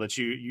acceptable that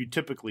you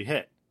typically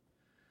hit.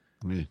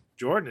 Yeah.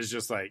 Jordan is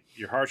just like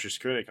your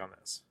harshest critic on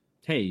this.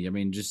 Hey,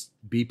 just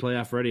be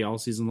playoff ready all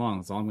season long.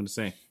 That's all I'm going to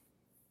say.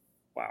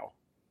 Wow.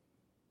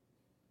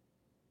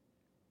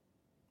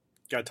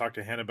 Got to talk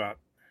to Hen about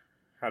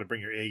how to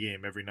bring your A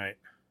game every night.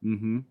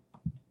 Mm-hmm.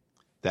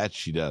 That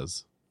she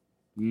does.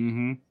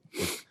 Mm-hmm.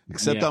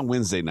 Except on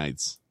Wednesday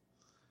nights.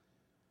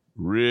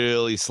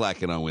 Really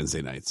slacking on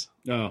Wednesday nights.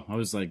 Oh, I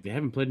was like, they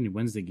haven't played any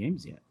Wednesday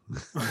games yet.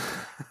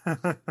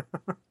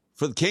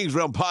 For the Kings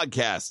Realm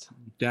podcast.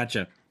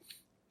 Gotcha.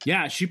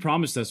 Yeah, she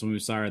promised us when we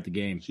saw her at the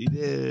game. She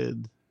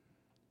did.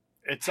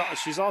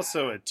 She's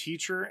also a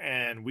teacher,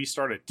 and we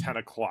start at 10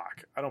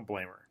 o'clock. I don't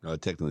blame her.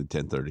 Technically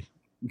 10:30.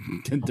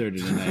 10:30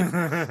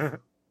 tonight.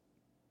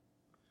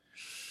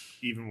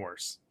 Even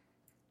worse.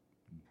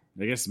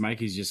 I guess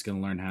Mikey's just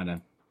gonna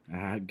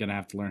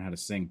have to learn how to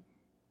sing.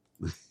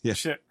 Yeah.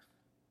 Shit.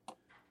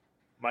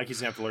 Mikey's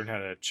gonna have to learn how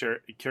to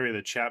carry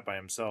the chat by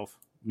himself.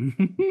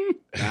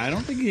 I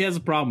don't think he has a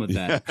problem with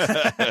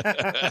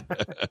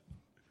that.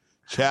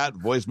 Chat,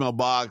 voicemail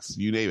box,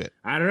 you name it.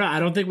 I don't know. I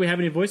don't think we have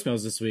any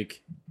voicemails this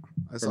week.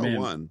 I saw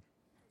one.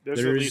 There's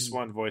at least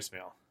one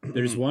voicemail.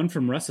 There's one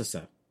from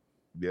Russasa.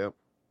 Yep.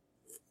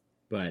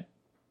 But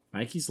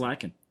Mikey's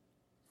lacking.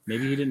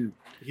 Maybe he didn't.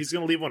 He's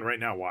gonna leave one right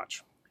now.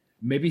 Watch.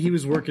 Maybe he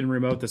was working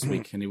remote this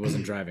week and he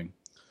wasn't driving.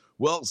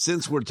 Well,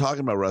 since we're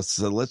talking about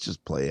Russasa, let's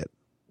just play it.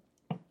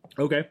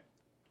 Okay.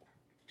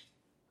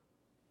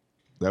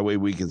 That way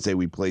we can say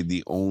we played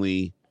the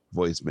only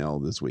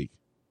voicemail this week.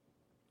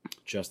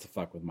 Just to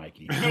fuck with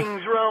Mikey.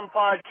 Kings Realm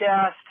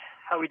Podcast.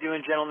 How we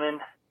doing, gentlemen?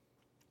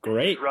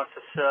 Great. Russ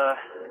is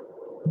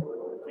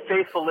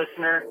faithful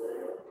listener,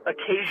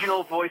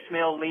 occasional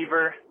voicemail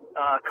leaver,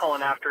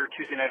 calling after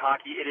Tuesday Night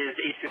Hockey. It is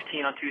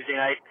 8:15 on Tuesday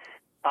night.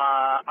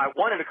 I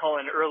wanted to call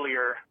in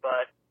earlier,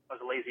 but I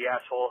was a lazy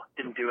asshole.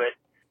 Didn't do it.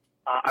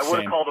 I would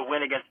have called a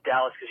win against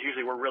Dallas because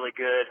usually we're really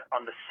good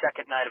on the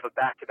second night of a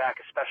back-to-back,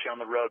 especially on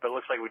the road. But it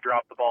looks like we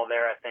dropped the ball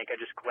there, I think. I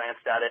just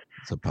glanced at it.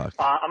 It's a puck.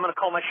 I'm going to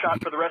call my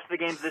shot for the rest of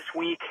the games this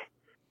week.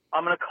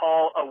 I'm going to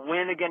call a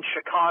win against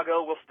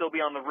Chicago. We'll still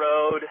be on the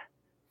road.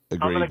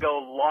 Agreed. I'm going to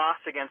go loss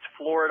against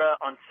Florida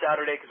on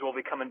Saturday because we'll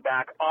be coming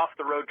back off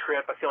the road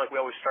trip. I feel like we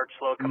always start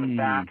slow coming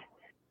back.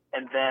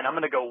 And then I'm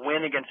going to go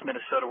win against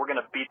Minnesota. We're going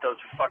to beat those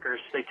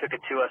fuckers. They took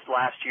it to us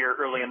last year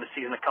early in the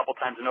season a couple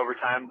times in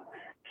overtime.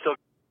 So.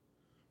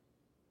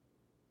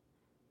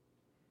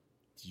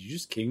 Did you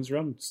just Kings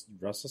run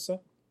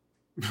Russell?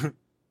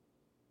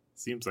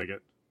 Seems like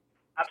it.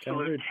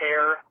 Absolute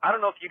tear. I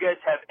don't know if you guys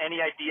have any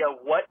idea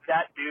what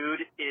that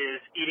dude is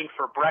eating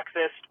for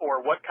breakfast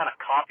or what kind of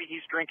coffee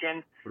he's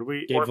drinking. What do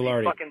we? Or if he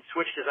fucking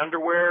switched his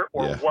underwear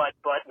or what.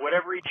 But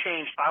whatever he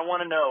changed, I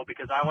want to know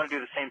because I want to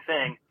do the same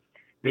thing.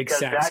 Because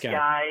that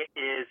guy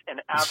is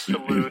an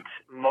absolute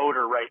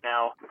motor right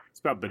now. It's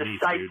about beneath,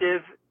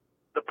 decisive. Dude.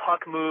 The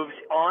puck moves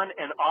on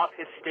and off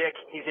his stick.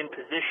 He's in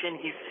position.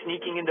 He's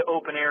sneaking into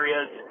open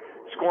areas,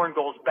 scoring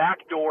goals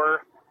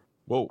backdoor.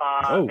 Whoa.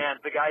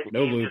 Man, the guy's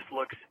game just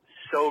looks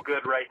so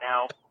good right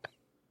now.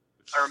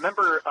 I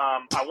remember,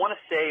 I want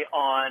to say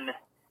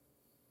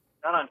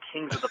not on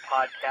Kings of the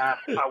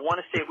Podcast, I want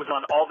to say it was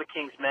on All the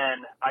Kings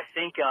Men. I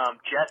think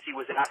Jesse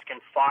was asking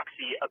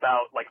Foxy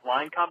about like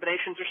line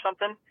combinations or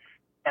something.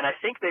 And I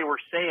think they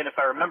were saying, if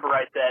I remember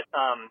right, that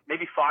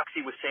maybe Foxy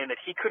was saying that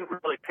he couldn't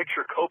really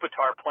picture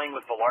Kopitar playing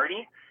with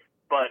Velarde.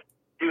 But,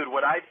 dude,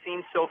 what I've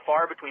seen so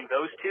far between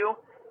those two,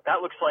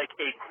 that looks like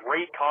a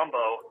great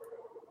combo.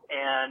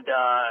 And,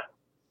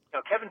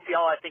 Kevin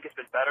Fiala, I think, has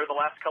been better the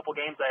last couple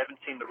games. I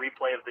haven't seen the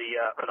replay of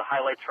or the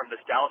highlights from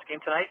this Dallas game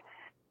tonight.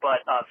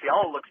 But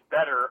Fiala looks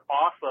better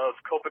off of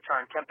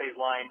Kopitar and Kempe's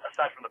line,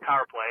 aside from the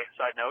power play,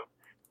 side note.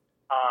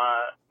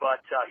 But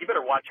he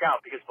better watch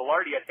out because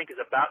Velarde, I think, is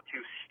about to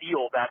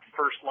steal that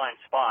first line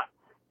spot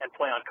and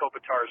play on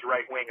Kopitar's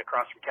right wing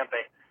across from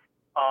Kempe.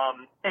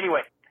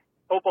 Anyway,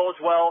 hope all is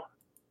well.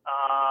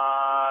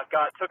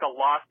 Took a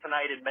loss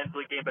tonight in men's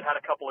league game, but had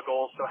a couple of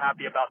goals, so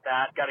happy about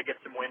that. Got to get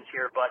some wins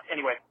here. But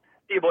anyway,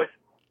 see you, boys.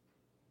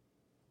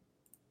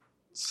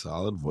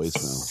 Solid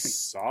voicemail.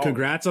 Solid.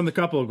 Congrats on the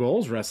couple of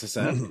goals, Russ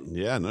said.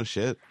 Yeah, no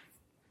shit.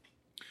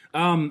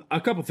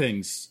 A couple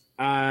things.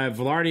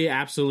 Velarde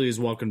absolutely is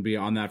welcome to be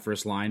on that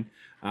first line.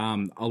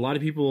 A lot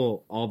of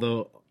people,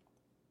 although,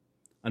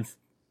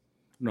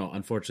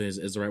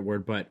 unfortunately is the right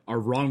word, but are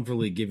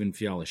wrongfully giving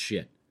Fiala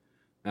shit.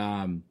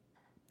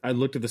 I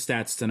looked at the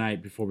stats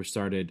tonight before we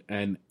started,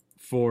 and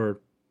for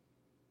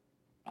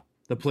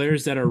the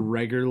players that are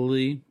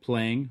regularly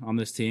playing on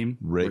this team,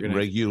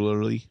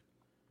 regularly.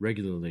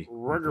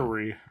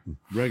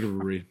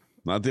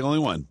 Not the only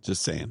one.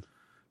 Just saying.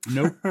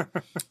 Nope.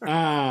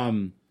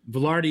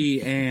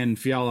 Velarde and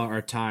Fiala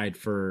are tied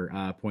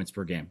for points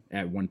per game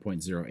at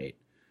 1.08.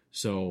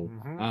 So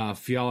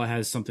Fiala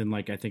has something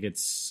like, I think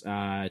it's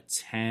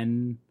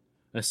 10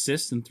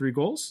 assists and 3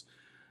 goals.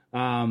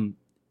 And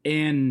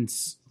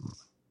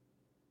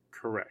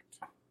correct.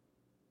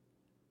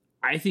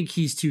 I think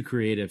he's too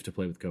creative to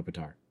play with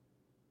Kopitar.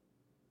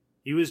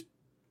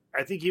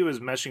 I think he was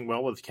meshing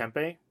well with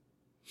Kempe,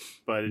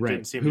 but it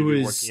didn't seem to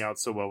be working out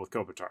so well with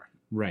Kopitar.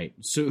 Right.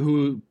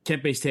 So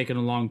Kempe's taken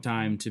a long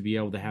time to be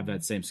able to have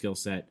that same skill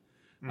set,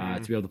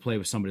 to be able to play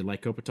with somebody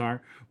like Kopitar,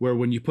 where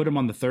when you put him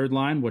on the third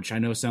line, which I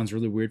know sounds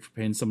really weird for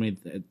paying somebody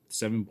at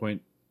 7.74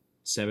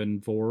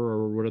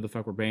 or whatever the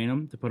fuck we're paying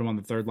him to put him on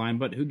the third line,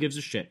 but who gives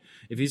a shit?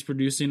 If he's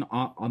producing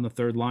on the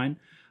third line,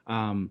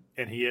 and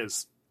he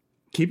is,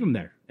 keep him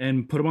there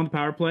and put him on the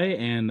power play,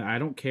 and I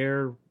don't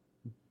care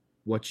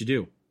what you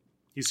do.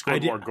 He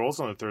scored more goals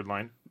on the third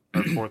line,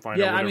 or fourth line,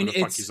 or whatever the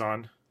fuck he's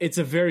on. It's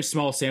a very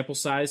small sample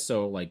size,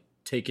 so like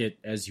take it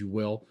as you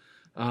will.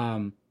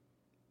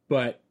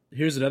 But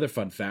here's another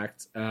fun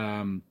fact.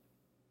 I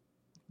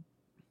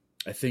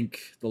think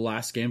the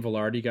last game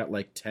Velarde got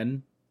like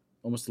 10,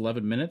 almost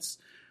 11 minutes.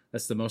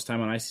 That's the most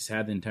time on ice he's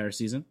had the entire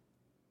season,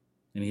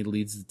 and he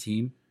leads the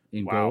team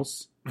in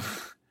goals.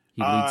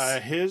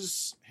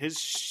 His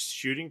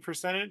shooting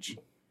percentage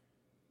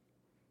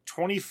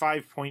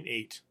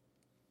 25.8.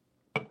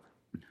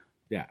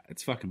 Yeah,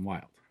 it's fucking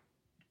wild.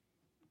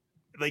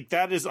 Like,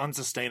 that is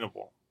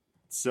unsustainable.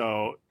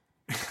 So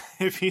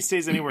if he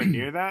stays anywhere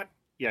near that,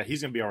 yeah,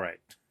 he's gonna be all right.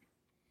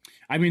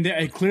 I mean,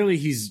 clearly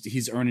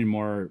he's earning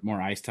more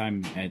ice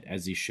time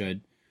as he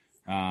should.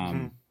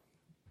 I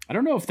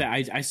don't know if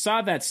that I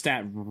saw that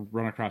stat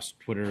run across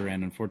Twitter,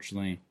 and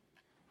unfortunately,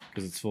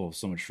 because it's full of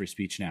so much free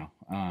speech now.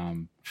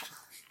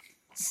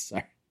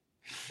 Sorry.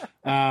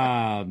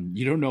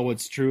 You don't know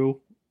what's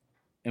true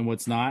and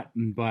what's not,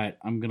 but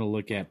I'm gonna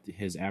look at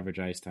his average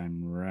ice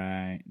time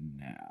right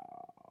now.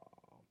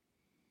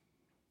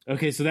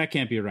 Okay, so that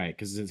can't be right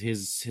because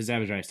his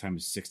average ice time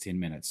is 16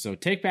 minutes. So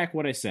take back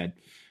what I said.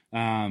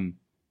 But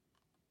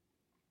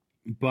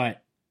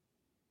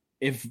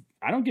if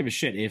I don't give a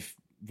shit if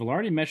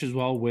Velarde meshes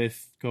well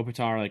with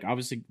Kopitar, like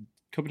obviously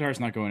Kopitar's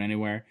not going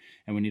anywhere,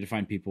 and we need to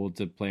find people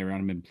to play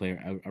around him and play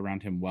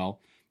around him well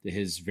to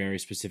his very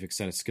specific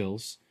set of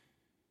skills.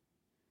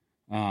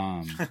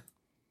 No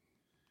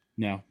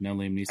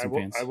Liam Neeson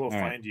fans. I will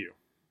find you.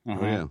 Uh-huh.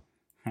 Oh,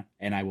 yeah.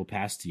 And I will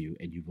pass to you,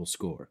 and you will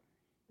score.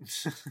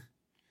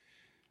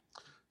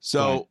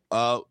 So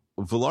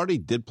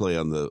Velarde did play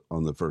on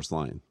the first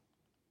line.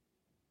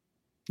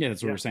 Yeah,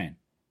 that's what we're saying.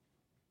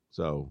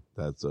 So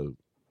that's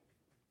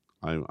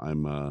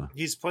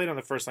He's played on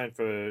the first line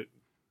for the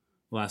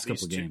last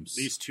couple games.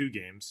 These 2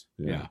 games.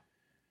 Yeah.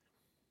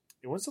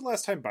 And when's the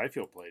last time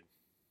Byfield played?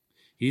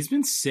 He's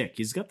been sick.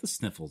 He's got the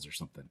sniffles or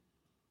something.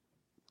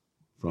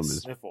 From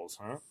his sniffles,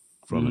 huh?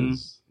 From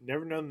his.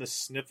 Never known the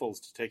sniffles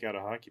to take out a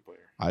hockey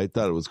player. I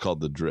thought it was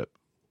called the drip.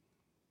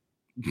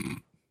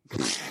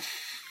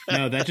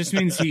 No, that just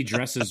means he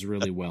dresses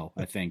really well,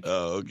 I think.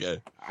 Oh,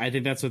 okay. I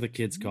think that's what the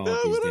kids call it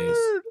these days.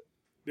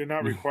 They're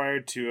not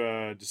required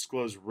to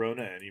disclose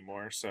Rona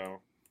anymore, so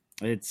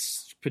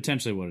It's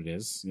potentially what it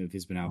is if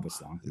he's been out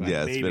this long. But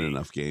Yeah, it's been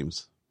enough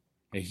games.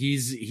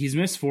 He's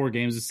missed 4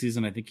 games this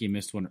season. I think he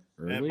missed one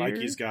earlier. and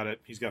Mikey's got it.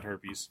 He's got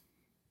herpes.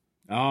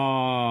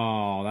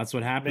 Oh, that's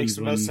what happens. Makes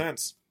the most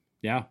sense.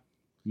 Yeah.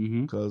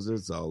 Mm-hmm. Because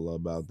it's all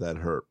about that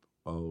herp.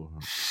 Oh.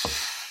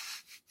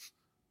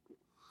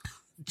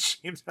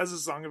 James has a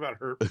song about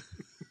herp.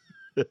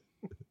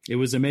 It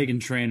was a Megan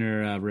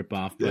Trainor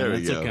ripoff. But There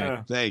we that's go.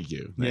 okay. Thank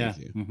you. Thank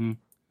you. Mm-hmm.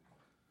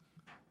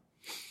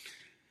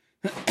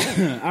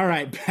 All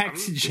right, back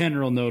to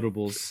general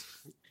notables.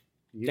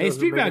 Hey,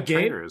 speak about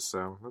Gabe.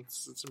 So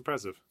that's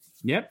impressive.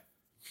 Yep.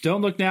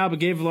 Don't look now, but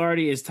Gabe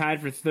Velarde is tied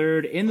for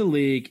 3rd in the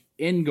league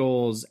in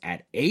goals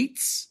at 8.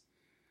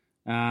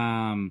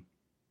 Yeah,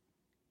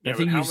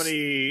 but how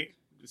many?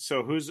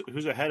 So who's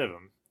ahead of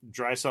him?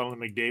 Draisaitl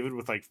and McDavid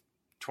with like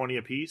 20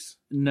 apiece.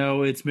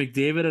 No, it's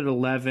McDavid at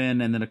 11,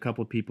 and then a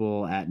couple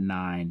people at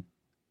 9.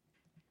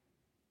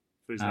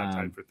 So he's not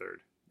tied for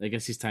 3rd. I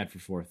guess he's tied for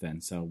 4th then.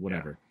 So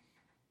whatever.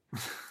 Yeah.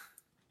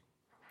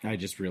 I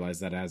just realized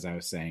that as I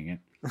was saying it.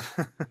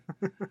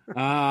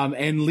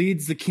 And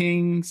leads the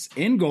Kings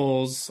in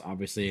goals,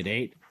 obviously at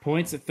 8,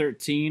 points at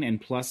 13,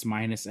 and plus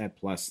minus at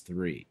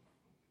 +3.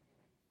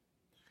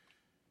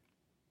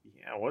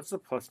 Yeah, what's the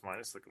plus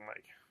minus looking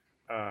like?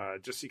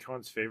 Jesse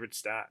Cohen's favorite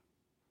stat.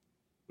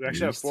 We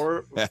actually have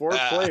four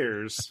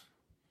players.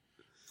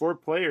 4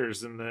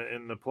 players in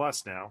the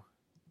plus now.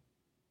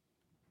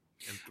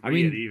 And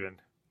 3 at even.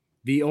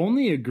 The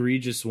only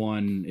egregious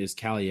one is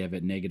Kaliev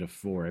at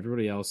 -4.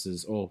 Everybody else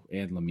is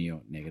and Lemieux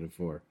at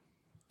 -4.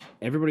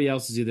 Everybody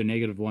else is either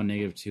 -1,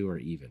 -2, or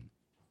even.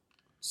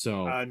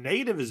 So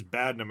negative is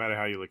bad no matter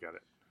how you look at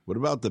it. What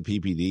about the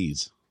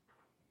PPDs?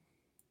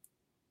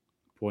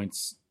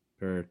 Points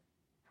per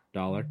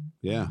dollar.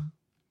 Yeah.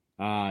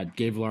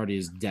 Gabe Velarde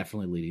is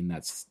definitely leading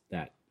that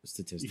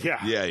statistic. Yeah.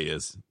 Yeah, he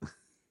is.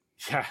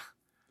 Yeah.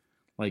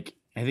 Like,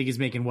 I think he's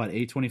making what,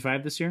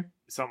 $825 this year?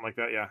 Something like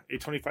that, yeah.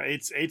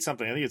 825, 8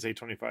 something. I think it's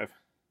 825.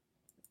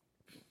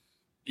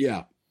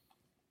 Yeah.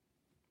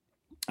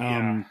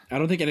 I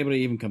don't think anybody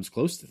even comes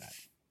close to that.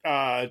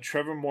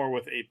 Trevor Moore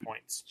with 8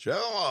 points.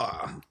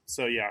 Sure.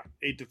 So yeah,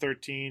 8 to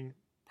 13,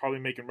 probably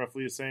making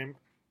roughly the same.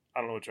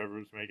 I don't know what Trevor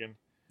was making.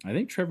 I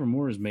think Trevor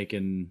Moore is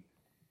making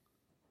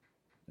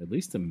at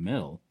least $1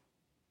 million.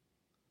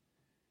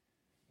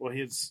 Well,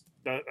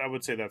 I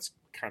would say that's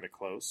kind of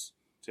close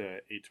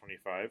to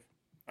 825.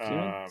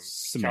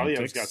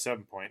 Kaliev's got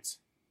 7 points.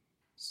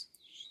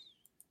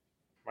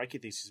 Mikey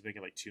thinks he's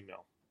making like $2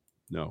 million.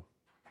 No.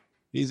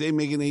 He's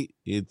making 8.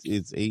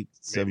 It's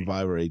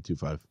 875 or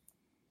 825.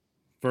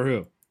 For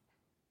who?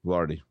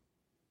 Velarde.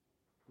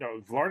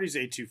 No, Velarde's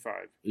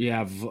 825.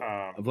 Yeah,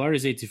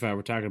 Velarde's 825.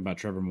 We're talking about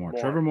Trevor Moore.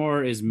 Trevor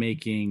Moore is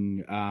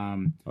making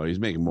he's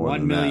making more $1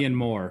 than million that.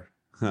 more.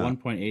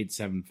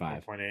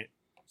 1.875. 1.8.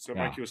 So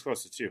Mikey was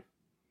close to 2.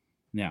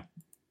 Yeah.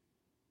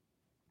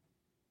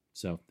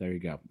 So there you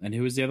go. And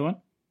who was the other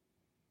one?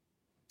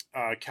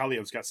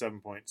 Kaliev's got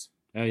 7 points.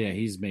 Oh yeah,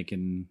 he's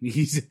making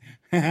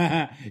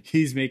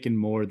he's making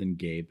more than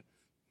Gabe.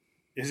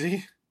 Is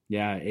he?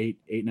 Yeah,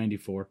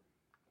 894.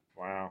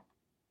 Wow.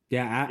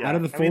 Yeah, out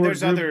of the forward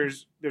group,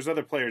 there's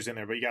other players in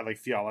there, but you got like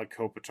Fiala,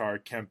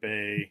 Kopitar,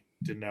 Kempe,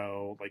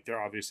 Deneau. Like they're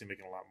obviously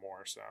making a lot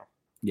more. So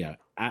yeah,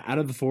 out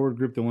of the forward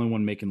group, the only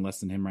one making less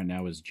than him right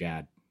now is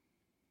Jad.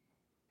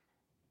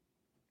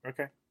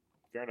 Okay,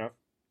 fair enough.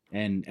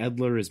 And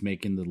Edler is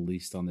making the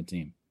least on the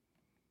team.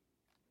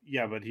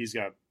 Yeah, but he's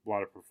got a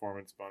lot of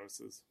performance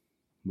bonuses.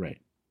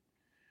 Right.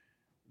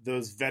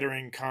 Those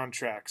veteran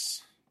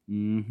contracts.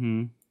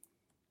 Mm-hmm.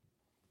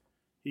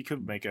 He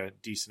could make a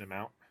decent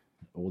amount.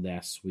 Old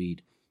ass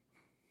Swede.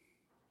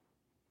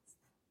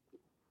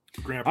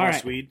 Grandpa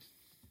right. Swede.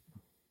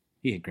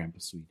 He had Grandpa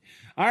Swede.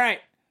 All right.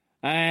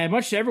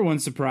 Much to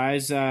everyone's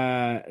surprise,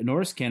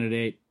 Norris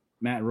candidate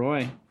Matt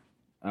Roy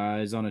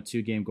is on a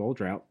 2-game goal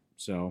drought.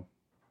 So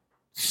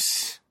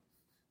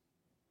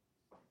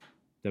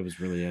That was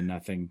really a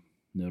nothing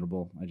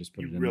notable. I just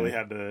put it in. You really there.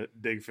 had to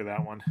dig for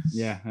that one.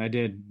 Yeah, I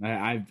did.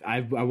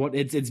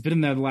 It's been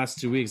in there the last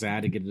 2 weeks. I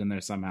had to get it in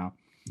there somehow.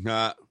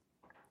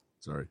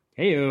 Sorry.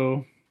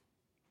 Heyo.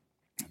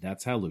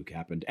 That's how Luke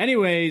happened.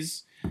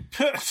 Anyways,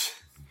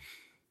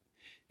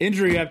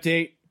 injury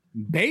update.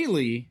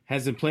 Bailey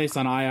has been placed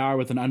on IR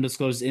with an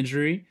undisclosed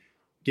injury,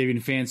 giving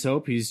fans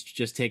hope he's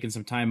just taking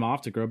some time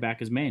off to grow back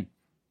his mane.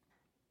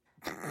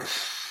 I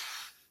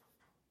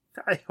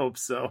hope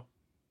so.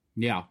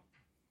 Yeah.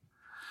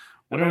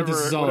 I don't know what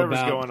this is all whatever's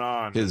about. going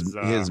on.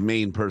 His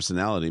main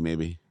personality,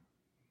 maybe.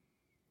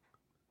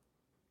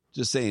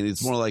 Just saying,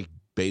 it's more like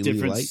Bailey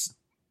Light.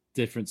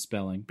 Different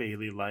spelling.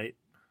 Bailey Light.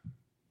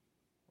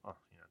 Oh,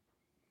 yeah.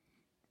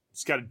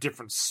 It's got a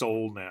different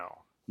soul now.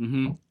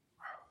 Mm-hmm.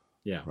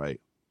 Yeah.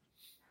 Right.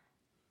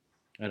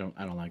 I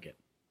don't like it.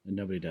 And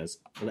nobody does.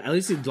 Well, at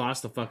least he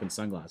lost the fucking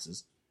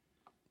sunglasses.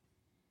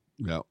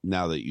 No,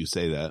 now that you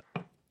say that.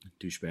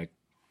 Douchebag.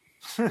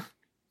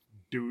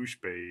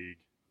 Douchebag.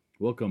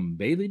 Welcome,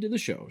 Bailey, to the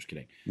show. Just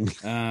kidding.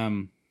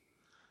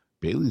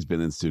 Bailey's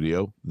been in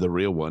studio, the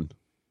real one.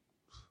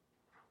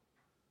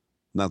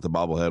 Not the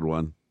bobblehead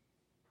one.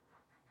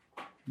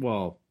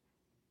 Well,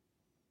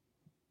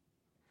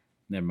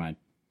 never mind.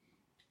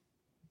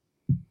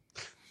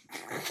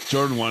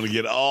 Jordan wanted to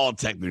get all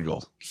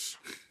technical.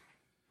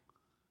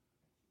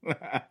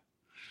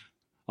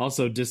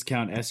 Also,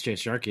 discount SJ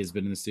Sharkey has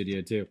been in the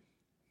studio too.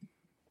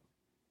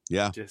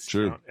 Yeah,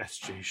 true.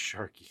 SJ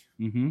Sharkey.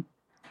 Mm-hmm.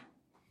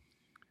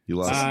 He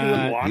lost.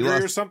 Laundry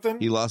or something?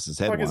 He lost his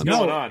head once.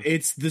 No,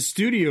 it's the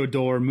studio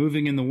door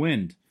moving in the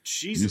wind.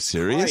 Jesus You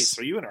serious? Christ.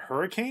 Are you in a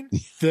hurricane?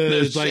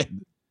 The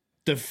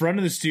front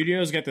of the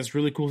studio's got this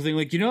really cool thing.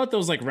 Like, you know what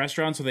those like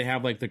restaurants where they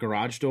have like the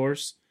garage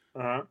doors?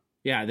 Uh-huh.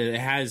 Yeah, it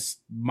has.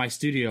 My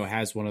studio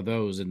has one of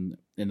those in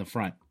the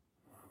front.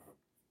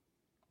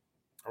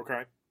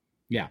 Okay.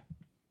 Yeah.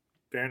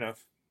 Fair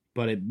enough.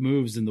 But it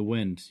moves in the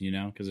wind, you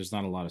know, because there's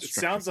not a lot of It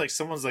structure. sounds like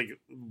someone's like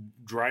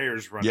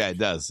dryers running. Yeah, it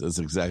does. That's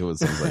exactly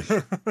what it sounds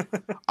like.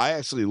 I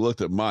actually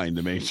looked at mine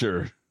to make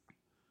sure.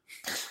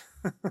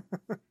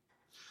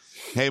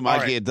 Hey,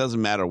 Mikey, right. It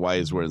doesn't matter why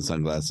he's wearing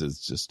sunglasses.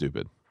 It's just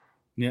stupid.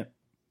 Yeah,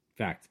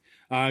 fact.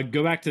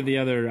 Go back to the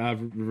other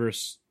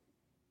reverse.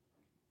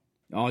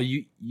 Oh,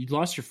 you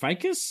lost your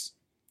ficus?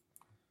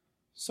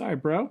 Sorry,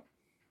 bro.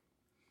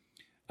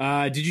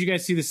 Did you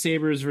guys see the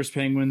Sabres versus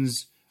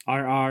Penguins?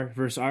 RR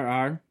versus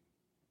RR?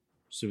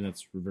 Assuming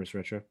that's reverse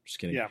retro. Just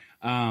kidding. Yeah.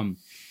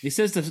 He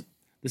says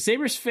the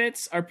Sabres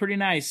fits are pretty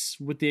nice,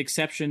 with the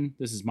exception.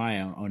 This is my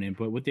own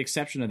input. With the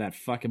exception of that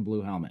fucking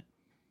blue helmet.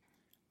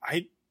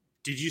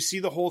 Did you see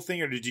the whole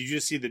thing, or did you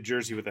just see the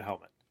jersey with the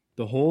helmet?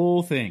 The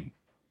whole thing.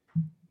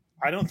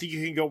 I don't think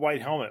you can go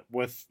white helmet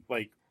with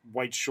like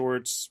white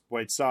shorts,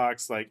 white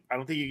socks. Like, I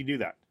don't think you can do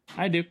that.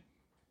 I do.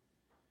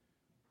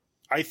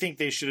 I think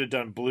they should have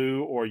done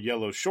blue or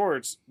yellow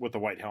shorts with a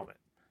white helmet.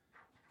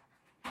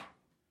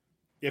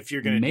 If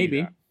you're going to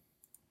do that.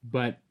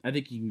 But I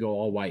think you can go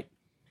all white.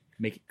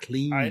 Make it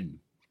clean.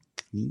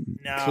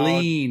 No,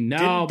 Clean.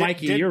 No,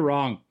 Mikey, you're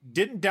wrong.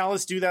 Didn't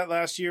Dallas do that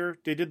last year?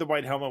 They did the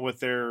white helmet with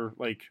their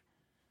like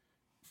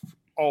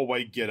all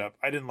white getup.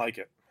 I didn't like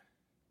it.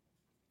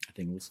 I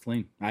think it looks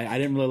clean. I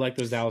didn't really like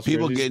those Dallas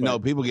People jerseys,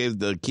 people gave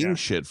the King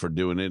shit for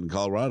doing it in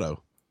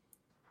Colorado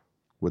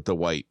with the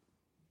white.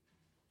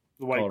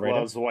 The white Colorado?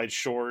 gloves, the white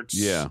shorts,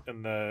 Yeah.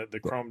 and the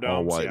chrome domes.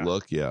 All white yeah.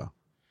 look, yeah.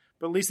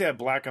 But at least they had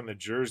black on the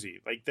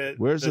jersey. Like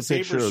Where's the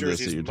picture Sabres of this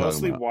jersey that is you're talking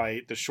mostly about?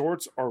 white. The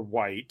shorts are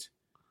white,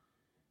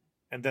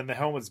 and then the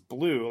helmet's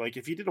blue. Like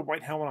if you did a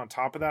white helmet on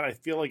top of that, I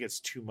feel like it's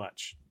too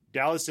much.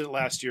 Dallas did it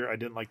last year. I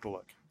didn't like the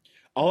look.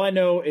 All I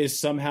know is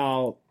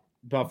somehow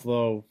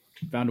Buffalo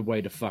found a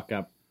way to fuck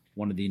up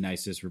one of the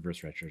nicest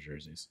reverse retro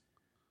jerseys.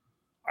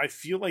 I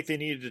feel like they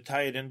needed to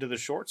tie it into the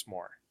shorts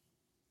more.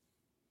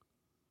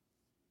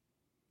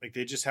 Like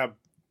they just have,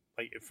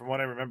 like from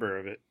what I remember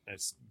of it,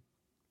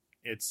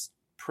 it's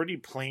pretty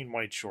plain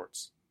white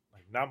shorts.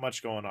 Like not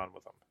much going on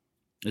with them.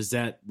 Is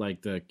that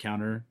like the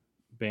counter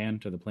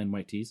band to the plain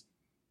white tees?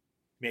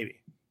 Maybe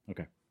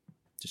Okay.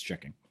 Just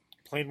checking.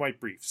 plain white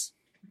briefs.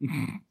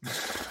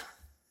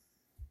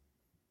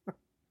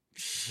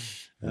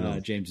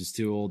 James is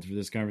too old for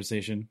this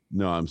conversation.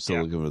 No, I'm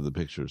still looking for the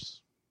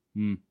pictures.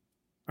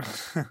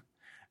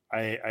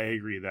 I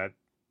agree that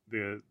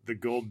the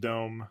gold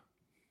dome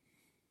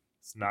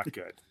is not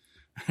good.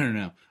 I don't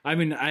know. I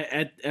mean,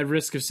 at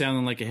risk of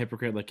sounding like a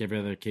hypocrite like every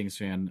other Kings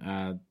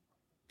fan,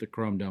 the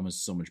Chrome Dome is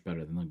so much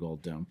better than the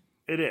Gold Dome.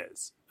 It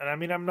is. And I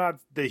mean, I'm not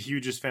the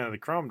hugest fan of the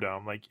Chrome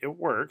Dome. Like, it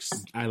works.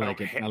 I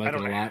like it. I like it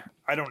a lot.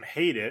 I don't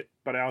hate it,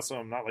 but I also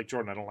am not like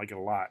Jordan. I don't like it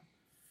a lot.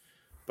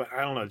 But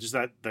I don't know. Just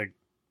that the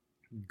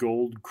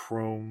gold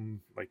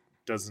chrome, like,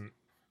 doesn't...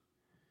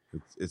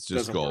 It's just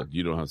doesn't gold. work.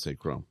 You don't have to say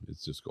chrome.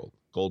 It's just gold.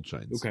 Gold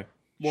shines. Okay.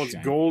 Well, it's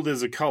gold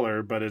as a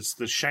color, but it's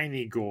the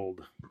shiny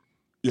gold.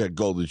 Yeah,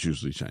 gold is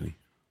usually shiny.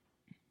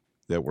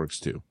 That works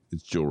too.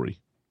 It's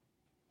jewelry.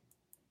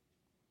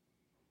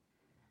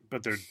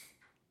 But their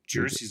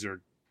jerseys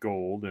are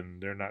gold, and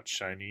they're not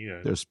shiny.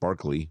 They're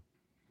sparkly.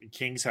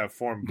 Kings have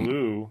form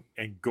blue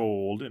and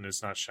gold, and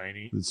it's not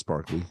shiny. It's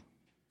sparkly.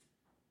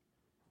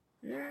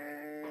 Yeah,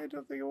 I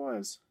don't think it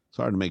was. It's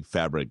hard to make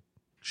fabric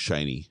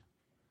shiny.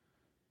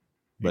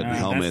 But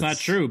helmets. That's not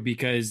true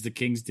because the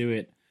Kings do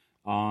it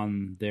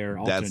on their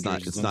alternate That's not.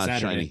 jerseys It's on not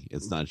Saturday. shiny.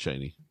 It's not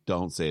shiny.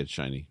 Don't say it's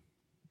shiny.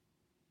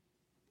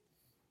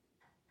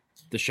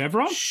 The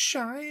chevron?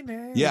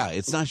 Shiny. Yeah,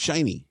 it's not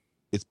shiny.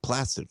 It's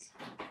plastic.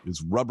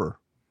 It's rubber.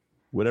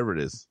 Whatever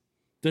it is.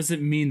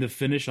 Doesn't mean the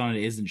finish on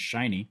it isn't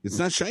shiny. It's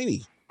not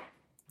shiny.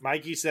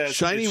 Mikey says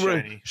Shiny, it's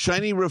shiny.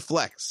 Shiny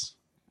reflects.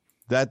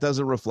 That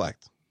doesn't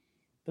reflect.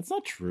 That's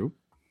not true.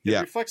 It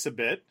Yeah. reflects a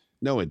bit.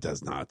 No, it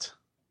does not.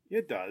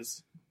 It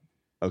does.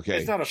 Okay.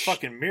 It's not a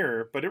fucking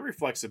mirror, but it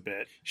reflects a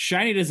bit.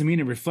 Shiny doesn't mean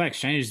it reflects.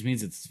 Shiny just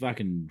means it's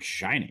fucking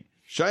shiny.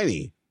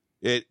 Shiny.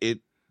 It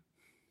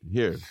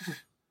here.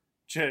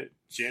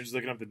 James is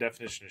looking up the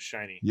definition of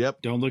shiny.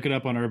 Yep. Don't look it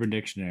up on Urban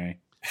Dictionary.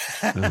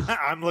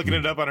 I'm looking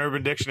it up on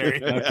Urban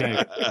Dictionary.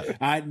 Okay.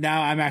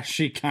 Now I'm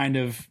actually kind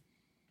of...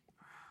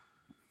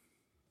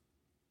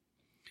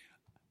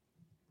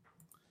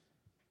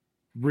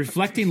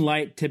 Reflecting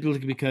light typically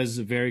because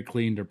very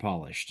cleaned or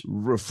polished.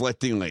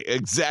 Reflecting light.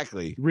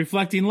 Exactly.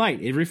 Reflecting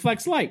light. It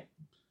reflects light.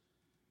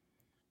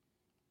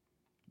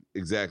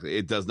 Exactly.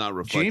 It does not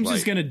reflect James light.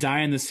 is going to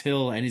die on this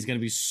hill, and he's going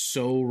to be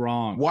so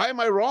wrong. Why am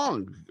I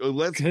wrong?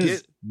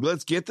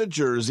 Let's get the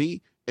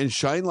jersey and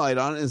shine light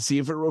on it and see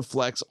if it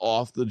reflects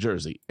off the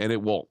jersey, and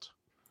it won't.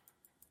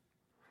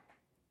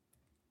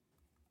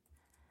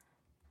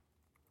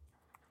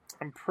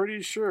 I'm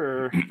pretty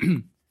sure.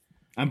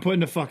 I'm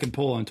putting a fucking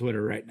poll on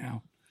Twitter right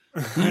now.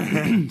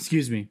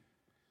 Excuse me.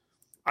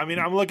 I mean,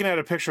 I'm looking at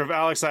a picture of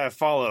Alex I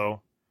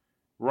follow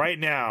right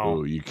now.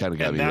 Oh, you kind of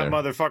got and me that there.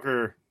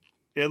 motherfucker,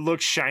 it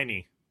looks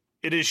shiny.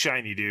 It is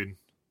shiny, dude.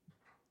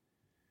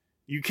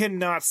 You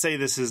cannot say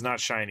this is not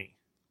shiny.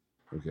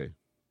 Okay.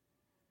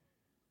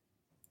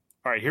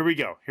 All right, here we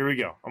go.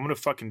 I'm going to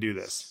fucking do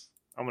this.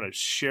 I'm going to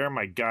share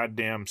my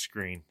goddamn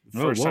screen.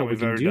 We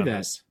can do that.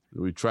 this.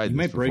 We tried You this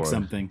might break before.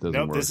 something. Doesn't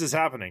Nope, work. this is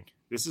happening.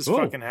 This is Oh.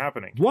 fucking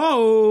happening.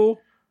 Whoa!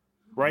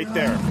 Right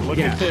there. Look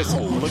Yeah. at this.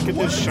 Look at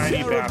this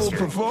shiny bastard.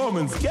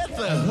 Performance. Get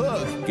the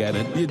hook. Get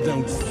it? You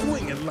don't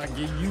swing it like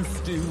you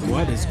used to.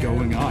 What is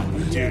going on?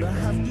 Dude,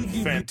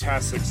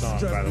 fantastic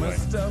song, by the way.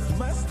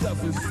 My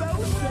stuff is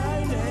so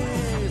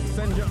shiny.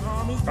 Send your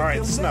army. All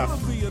right, snuff.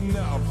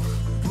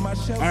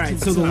 All right,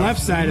 so the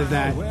left side of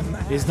that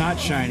is not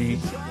shiny,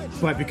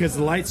 but because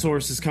the light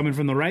source is coming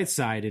from the right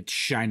side, it's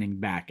shining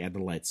back at the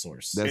light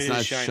source. That's It is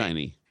not shiny.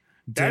 shiny.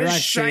 That Did is I say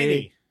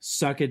shiny.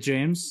 suck it,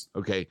 James?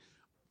 Okay.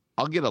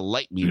 I'll get a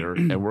light meter,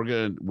 and we're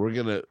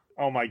gonna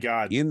Oh my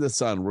god. in the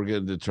sun. We're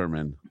gonna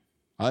determine.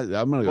 I'm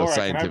gonna go Laura, can I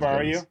scientific. borrow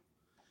on this.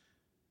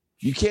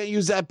 you? You can't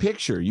use that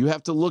picture. You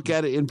have to look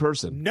at it in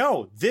person.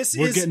 No, this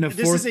We're is getting a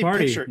this fourth is a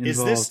party picture.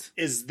 involved.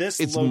 Is this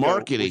It's logo,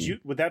 marketing.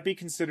 Would that be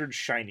considered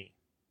shiny?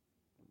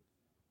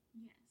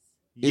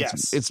 It's,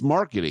 Yes. it's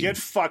marketing. Get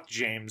fucked,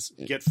 James.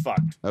 Get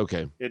fucked.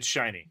 Okay. It's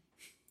shiny.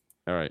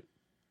 All right.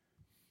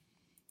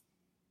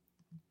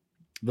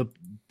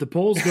 The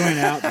poll's going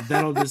out.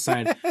 That'll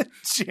decide.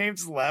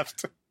 James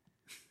left.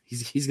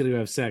 He's gonna go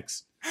have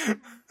sex.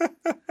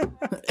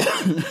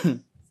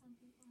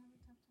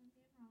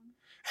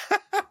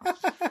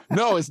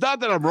 No, it's not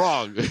that I'm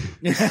wrong.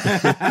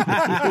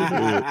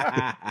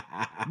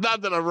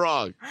 Not that I'm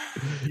wrong.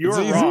 You're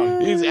These- wrong.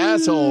 These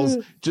assholes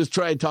just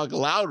try and talk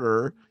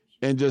louder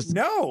and just.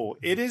 No,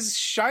 it is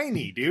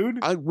shiny, dude.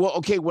 Well,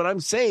 okay. What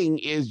I'm saying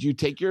is, you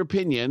take your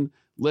opinion.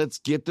 Let's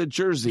get the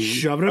jersey.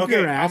 Shove it up Okay,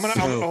 your ass.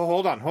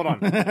 hold on.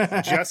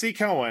 Jesse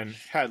Cohen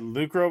had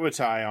Luke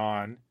Robitaille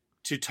on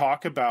to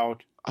talk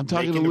about I'm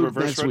talking making to the Luke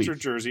reverse next retro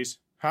week. jerseys.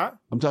 Huh?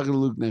 I'm talking to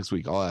Luke next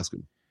week. I'll ask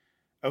him.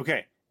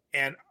 Okay.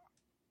 And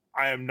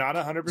I am not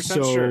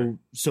 100% sure,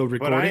 so but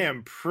record I it.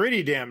 am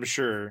pretty damn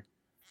sure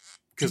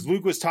because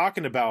Luke was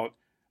talking about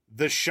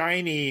the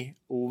shiny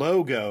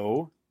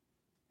logo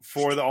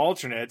for the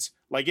alternates.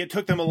 Like, it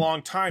took them a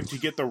long time to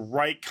get the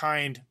right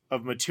kind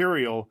of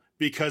material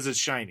because it's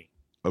shiny.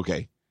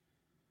 Okay.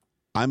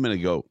 I'm going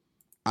to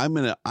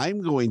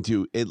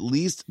at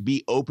least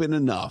be open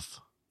enough.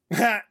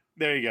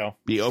 There you go.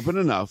 Be open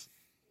enough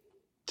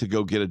to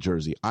go get a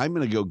jersey. I'm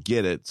going to go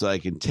get it so I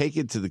can take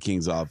it to the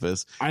King's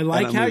office. I like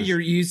and I'm how gonna- you're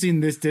using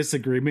this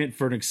disagreement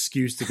for an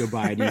excuse to go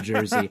buy a new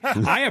jersey.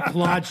 I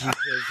applaud you,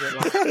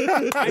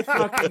 Jason. I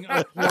fucking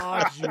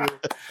applaud you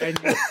and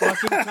your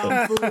fucking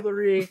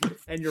tomfoolery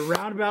and your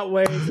roundabout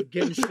ways of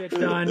getting shit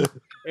done.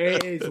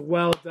 It is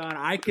well done.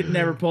 I could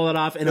never pull it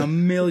off in a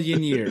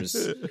million years.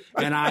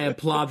 And I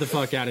applaud the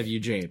fuck out of you,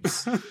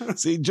 James.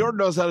 See, Jordan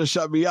knows how to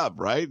shut me up,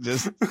 right?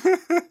 Just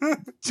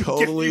Give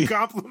totally you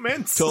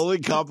compliments. totally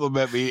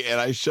compliment me and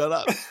I shut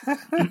up.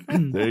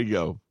 There you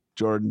go.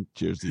 Jordan,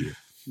 cheers to you.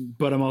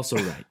 But I'm also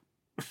right.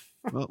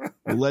 Well,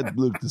 we'll let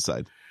Luke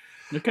decide.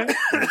 Okay.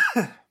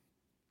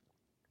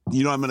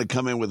 You know, I'm going to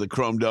come in with a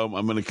chrome dome.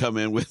 I'm going to come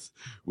in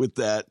with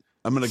that.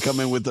 I'm going to come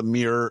in with a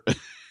mirror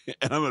and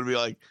I'm going to be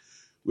like,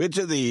 which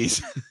of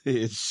these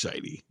is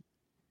shiny?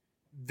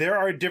 There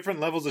are different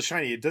levels of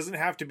shiny. It doesn't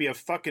have to be a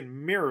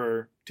fucking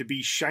mirror to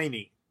be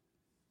shiny.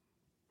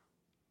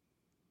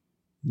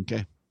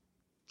 Okay.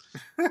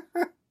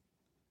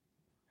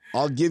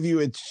 I'll give you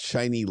its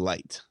shiny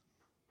light.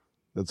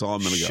 That's all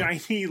I'm going to go.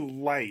 Shiny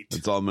light.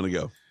 That's all I'm going to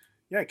go.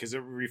 Yeah, because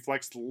it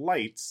reflects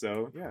light.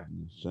 So, yeah.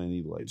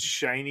 Shiny light. It's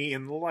shiny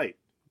in the light.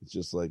 It's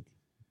just like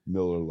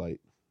Miller Lite.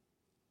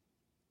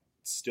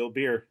 It's still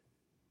beer.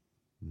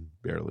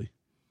 Barely.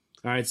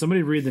 All right,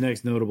 somebody read the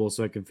next notable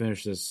so I can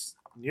finish this.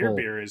 Near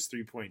beer is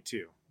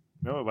 3.2.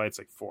 Miller Lite's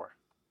like 4.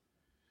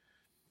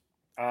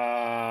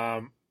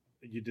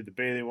 You did the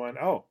Bailey one.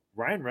 Oh,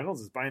 Ryan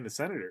Reynolds is buying the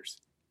Senators.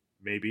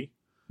 Maybe.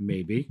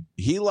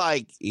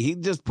 He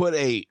just put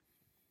a.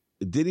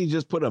 Did he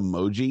just put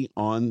emoji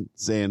on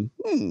saying,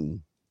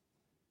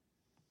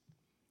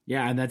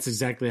 Yeah, and that's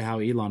exactly how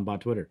Elon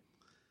bought Twitter.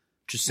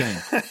 Just saying.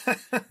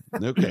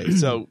 Okay,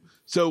 so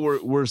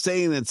we're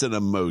saying it's an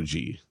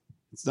emoji.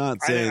 It's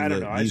not saying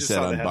that he said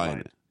I'm buying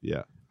it.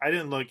 Yeah. I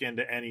didn't look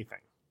into anything.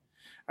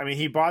 I mean,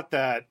 he bought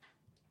that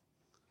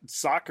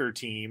soccer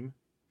team,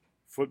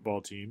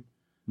 football team.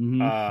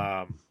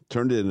 Mm-hmm.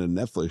 Turned it into a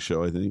Netflix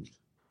show, I think.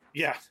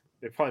 Yeah,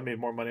 they probably made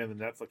more money on the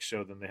Netflix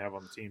show than they have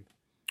on the team.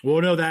 Well,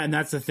 no,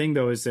 that's the thing,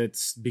 though, is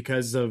it's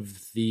because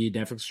of the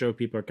Netflix show,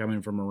 people are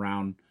coming from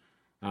around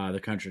the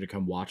country to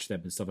come watch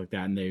them and stuff like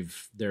that, and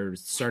they're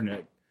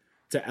starting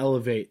to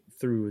elevate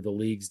through the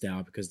leagues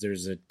now because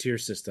there's a tier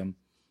system.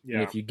 Yeah.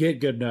 And if you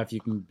get good enough, you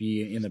can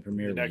be in the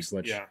Premier League,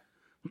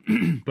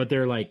 but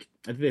they're like,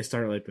 I think they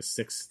started like the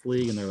 6th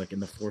league and they're like in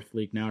the 4th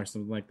league now or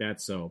something like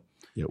that. So,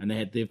 and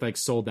they've like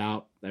sold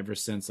out ever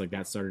since like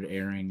that started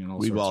airing and all.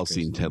 We've all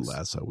seen Ted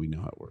Lasso. We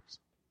know how it works.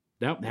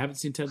 No, haven't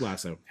seen Ted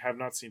Lasso. Have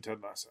not seen Ted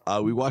Lasso.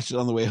 We watched it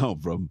on the way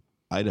home from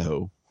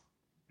Idaho.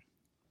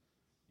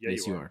 Yeah,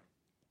 yes, you are.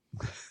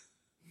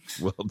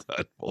 Well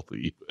done, both of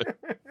you.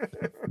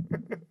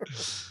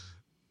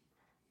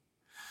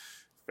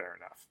 Fair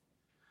enough.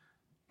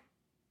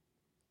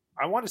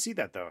 I want to see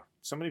that, though.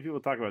 So many people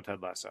talk about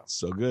Ted Lasso.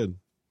 So good.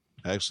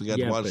 I actually got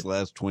to watch the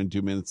last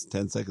 22 minutes and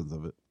 10 seconds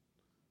of it.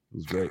 It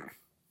was great.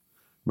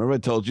 Remember I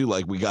told you,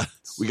 like, we got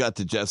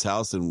to Jeff's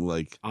house and,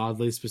 like...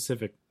 Oddly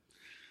specific.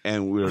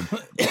 And we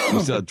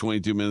still had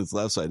 22 minutes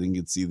left, so I didn't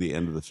get to see the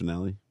end of the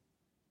finale.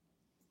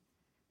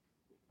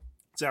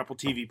 It's Apple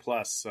TV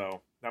Plus,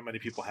 so not many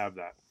people have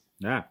that.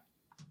 Ah.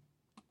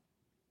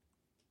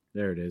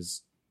 There it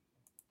is.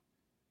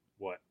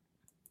 What?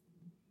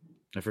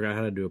 I forgot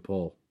how to do a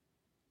poll.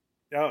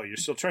 Oh, you're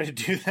still trying to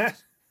do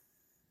that?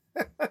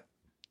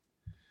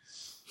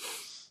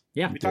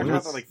 Yeah. We talked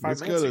about that like 5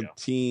 minutes ago. Let's go to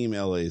Team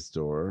LA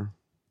Store.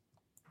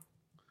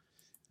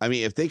 I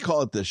mean, if they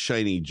call it the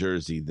shiny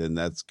jersey, then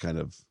that's kind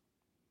of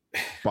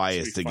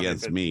biased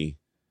against me.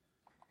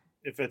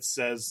 If it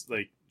says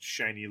like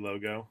shiny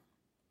logo.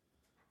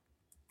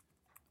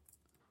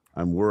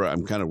 I'm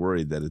kind of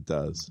worried that it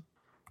does.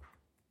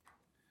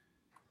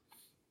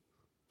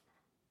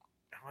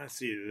 I want to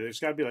see. There's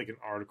got to be like an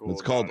article.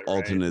 It's called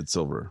Alternate right?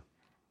 Silver.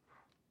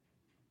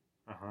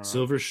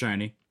 Silver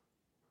shiny.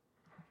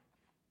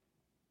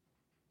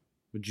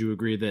 Would you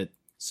agree that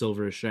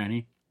silver is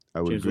shiny?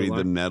 I would agree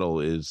the metal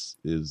is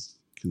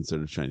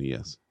considered shiny,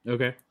 yes.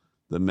 Okay.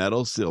 The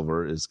metal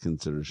silver is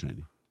considered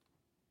shiny.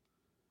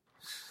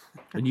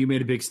 And you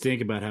made a big stink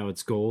about how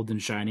it's gold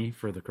and shiny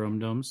for the chrome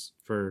domes,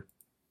 for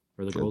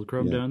the gold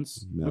chrome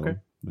domes. Metal, okay.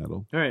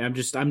 Metal. All right, I'm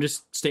just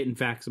stating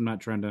facts. I'm not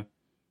trying to...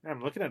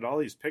 I'm looking at all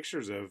these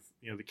pictures of,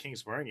 the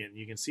Kings wearing it, and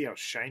you can see how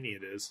shiny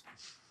it is.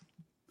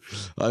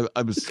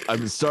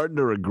 I'm starting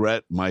to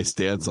regret my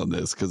stance on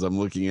this because I'm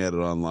looking at it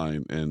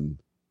online and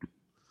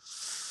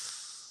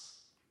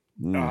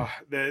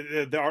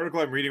the article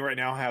I'm reading right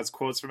now has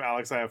quotes from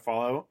Alex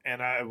Iafallo,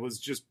 and I was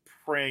just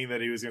praying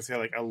that he was going to say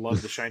like, "I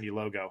love the shiny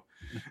logo."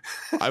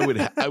 I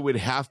would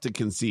have to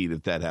concede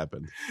if that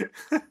happened.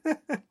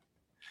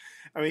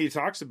 I mean, he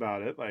talks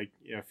about it like,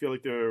 I feel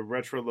like the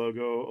retro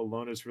logo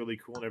alone is really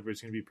cool, and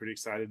everybody's going to be pretty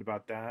excited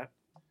about that.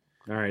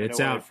 All right, it's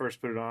out. When I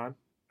first put it on,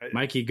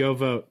 Mikey, go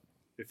vote.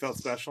 It felt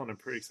special, and I'm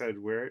pretty excited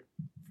to wear it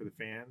for the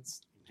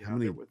fans. How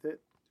many with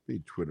it? How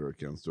many Twitter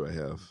accounts do I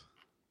have?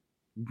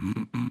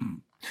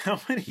 How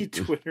many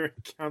Twitter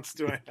accounts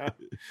do I have?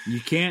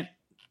 You can't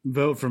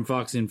vote from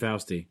Foxy and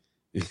Fausty.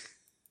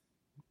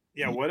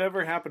 Yeah,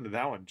 whatever happened to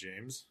that one,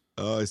 James?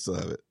 Oh, I still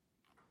have it.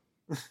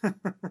 Got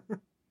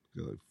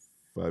like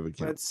 5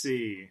 accounts. Let's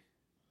see.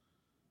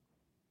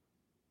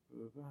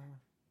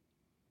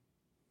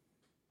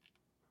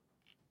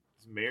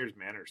 Mayor's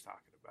Manor's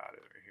talking about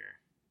it right here.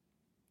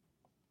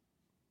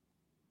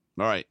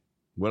 All right.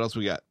 What else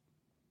we got?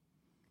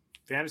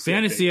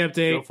 Fantasy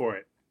update. Go for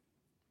it.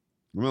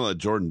 I'm going to let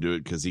Jordan do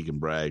it because he can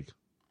brag.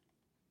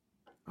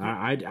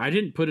 I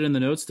didn't put it in the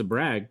notes to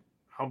brag.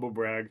 Humble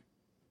brag.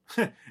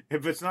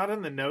 If it's not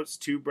in the notes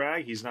to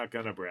brag, he's not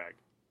going to brag.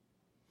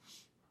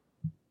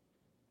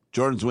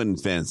 Jordan's winning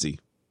fantasy.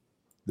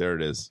 There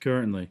it is.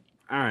 Currently.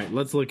 All right,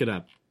 let's look it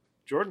up.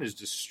 Jordan is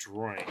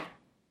destroying.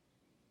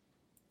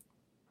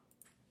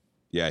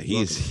 Yeah,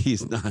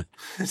 he's not.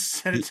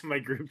 Send it to my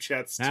group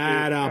chats too.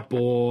 Atta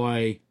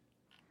boy.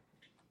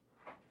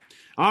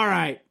 All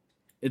right.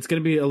 It's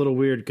going to be a little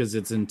weird because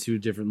it's in 2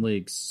 different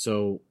leagues.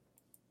 So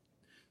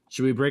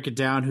should we break it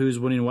down who's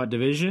winning what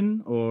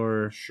division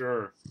or?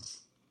 Sure.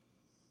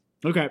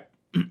 Okay.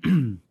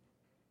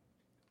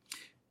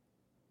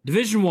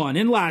 Division 1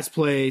 in last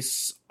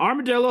place,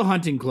 Armadillo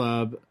Hunting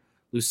Club.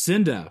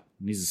 Lucinda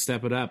needs to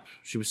step it up.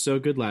 She was so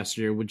good last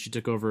year when she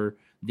took over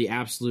the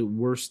absolute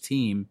worst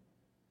team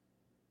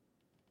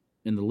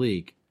in the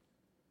league.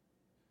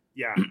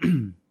 Yeah.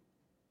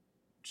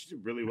 She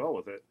did really well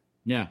with it.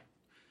 Yeah.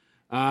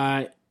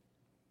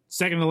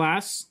 Second to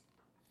last,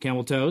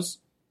 Camel Toes.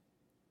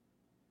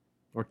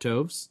 Or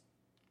Toves.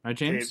 Right,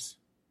 James?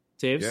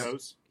 Taves. Yeah.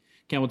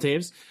 Camel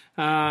Taves.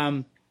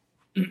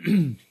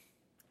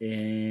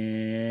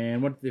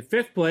 And what the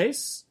 5th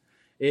place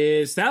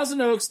is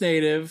Thousand Oaks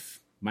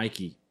native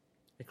Mikey.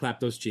 I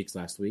clapped those cheeks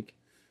last week.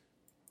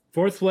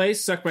 4th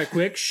place, Suck by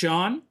Quick,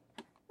 Sean.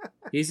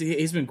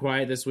 He's been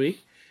quiet this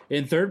week.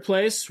 In 3rd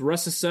place,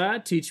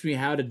 Russasa, Teach Me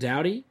How to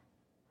Dowdy.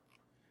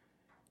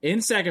 In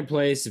 2nd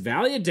place,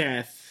 Valley of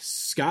Death,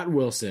 Scott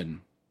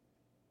Wilson.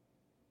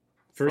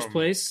 1st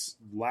place,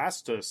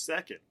 last to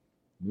 2nd,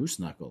 Moose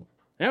Knuckle.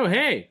 Oh,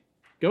 hey,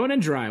 going in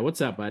dry.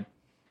 What's up, bud?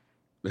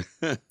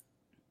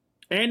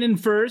 And in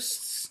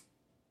 1st,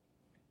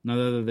 none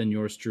other than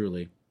yours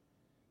truly.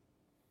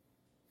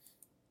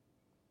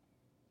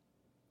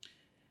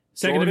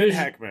 Second Jordan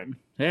division. Heckman.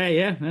 Hey,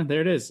 yeah,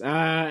 there it is.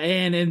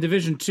 And in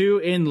Division 2,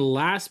 in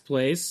last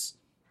place,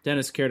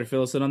 Dennis, care to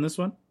fill us in on this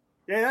one?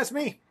 Yeah, that's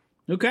me.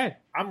 Okay.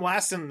 I'm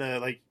last in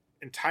the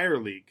entire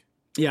league.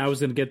 Yeah, I was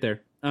going to get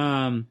there.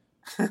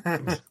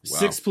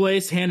 6th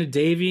place, Hannah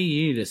Davey.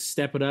 You need to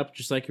step it up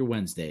just like your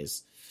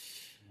Wednesdays.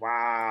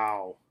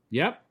 Wow.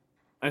 Yep.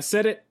 I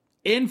said it.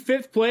 In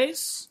 5th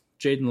place,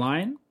 Jaden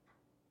Lyon.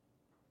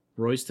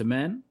 Royce to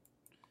Men.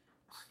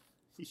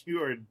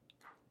 You are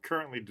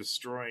currently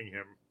destroying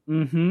him.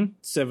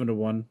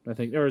 7-1, I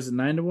think. Or is it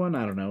 9-1?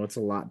 I don't know. It's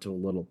a lot to a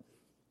little.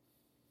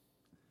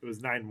 It was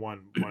 9-1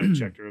 when I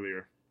checked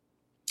earlier.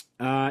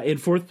 In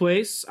 4th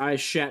place, I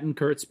shat in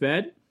Kurt's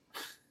bed.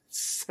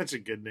 Such a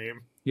good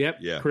name. Yep.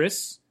 Yeah.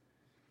 Chris.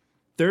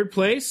 3rd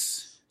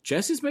place,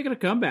 Jesse's making a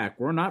comeback.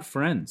 We're not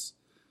friends.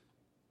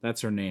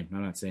 That's her name.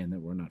 I'm not saying that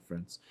we're not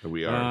friends.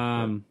 We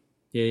are.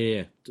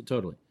 Yeah.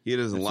 Totally. He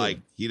doesn't like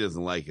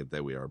it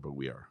that we are, but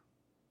we are.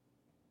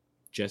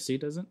 Jesse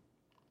doesn't?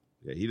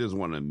 Yeah, he doesn't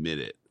want to admit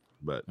it,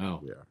 but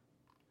we are.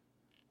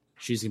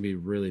 She's going to be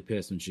really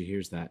pissed when she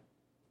hears that.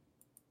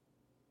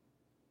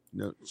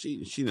 No,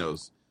 she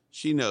knows.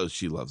 She knows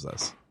she loves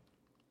us.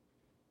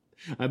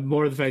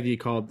 More of the fact that you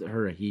called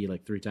her a he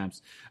like 3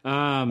 times.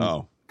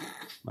 Oh,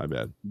 my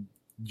bad.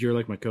 You're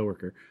like my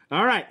coworker.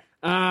 All right.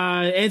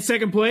 In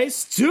 2nd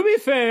place, to be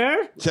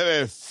fair,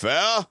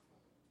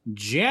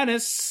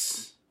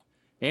 Janice.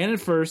 And in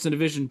 1st in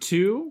Division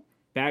 2,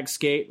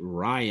 Bagskate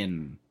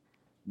Ryan.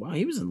 Wow,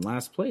 he was in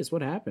last place.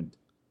 What happened?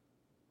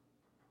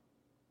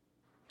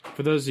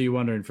 For those of you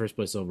wondering, 1st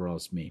place overall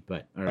is me.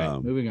 But all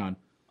right, moving on.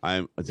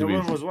 No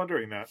one was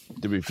wondering that.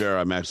 To be fair,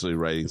 I'm actually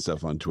writing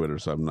stuff on Twitter,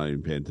 so I'm not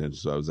even paying attention.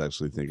 So I was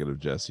actually thinking of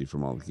Jesse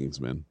from All the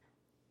Kingsmen.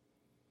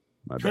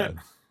 My bad.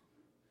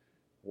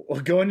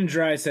 Well, Going in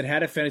Dry said,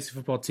 had a fantasy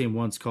football team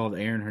once called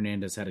Aaron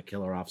Hernandez had a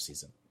killer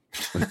offseason.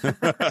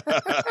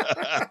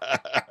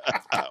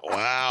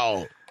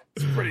 Wow.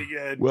 It's pretty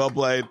good. Well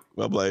played.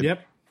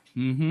 Yep.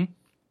 Mm-hmm.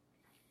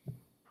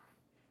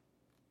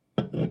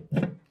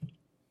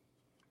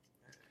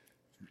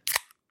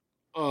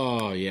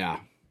 Oh, yeah.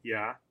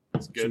 Yeah,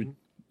 it's good.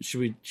 Should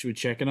we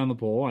check in on the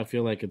poll? I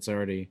feel like it's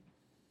already...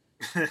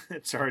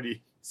 It's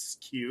already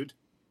skewed.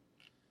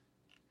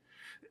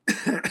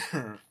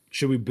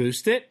 Should we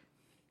boost it?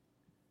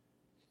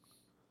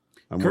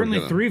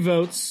 Currently 3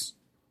 votes,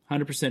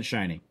 100%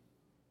 shiny.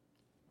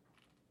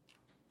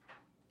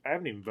 I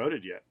haven't even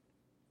voted yet.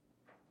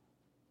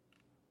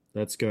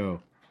 Let's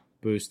go.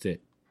 Boost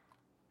it.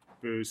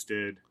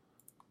 Boosted.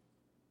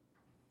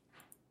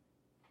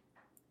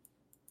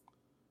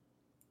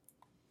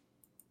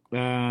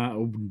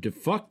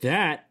 Fuck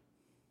that.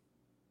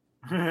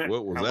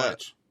 What was How that?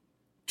 much?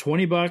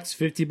 $20,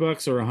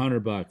 $50, or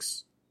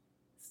 $100.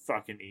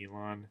 Fucking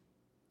Elon.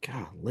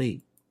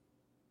 Golly.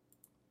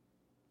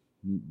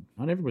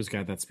 Not everybody's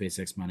got that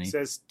SpaceX money. It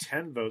says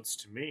 10 votes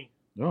to me.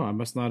 Oh, I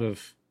must not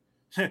have.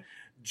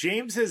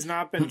 James has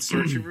not been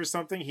searching for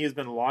something. He has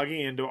been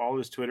logging into all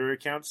his Twitter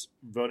accounts,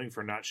 voting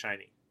for not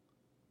shiny.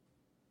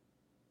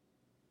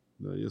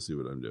 No, you'll see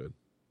what I'm doing.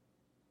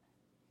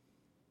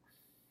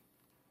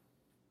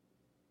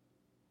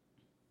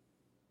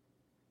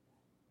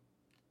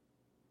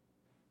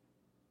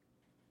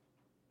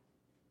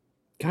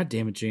 God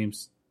damn it,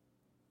 James.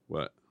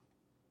 What?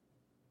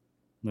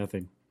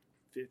 Nothing.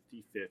 50-50.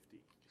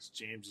 Because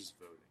James is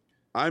voting.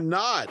 I'm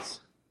not.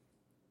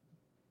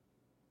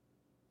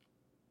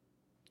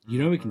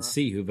 You know we can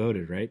see who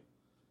voted, right?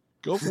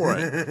 Go for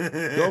it.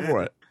 Go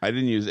for it. I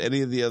didn't use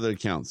any of the other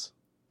accounts.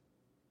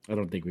 I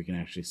don't think we can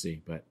actually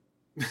see, but...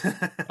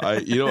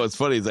 You know what's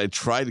funny is I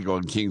tried to go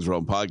on King's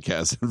Realm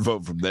podcast and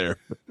vote from there.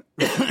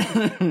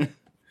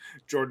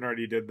 Jordan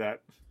already did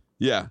that.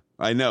 Yeah,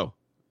 I know.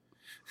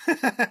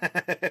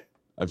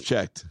 I've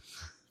checked.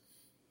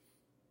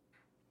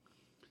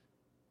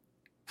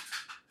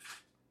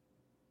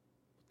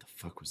 What the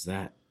fuck was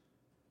that?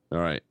 All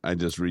right. I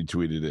just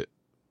retweeted it.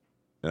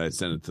 And I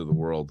sent it to the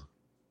world.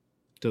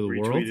 To the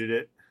world? Retweeted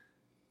it.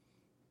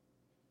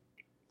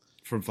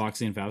 From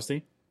Foxy and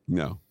Fausty?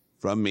 No.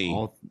 From me.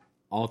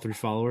 All 3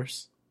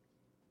 followers?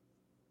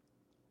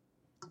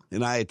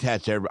 And I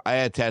attached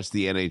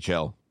the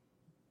NHL.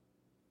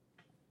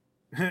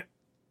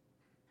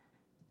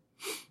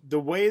 The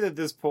way that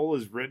this poll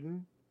is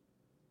written,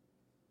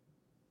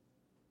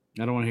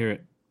 I don't want to hear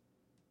it.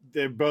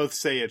 they both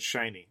say it's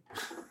shiny.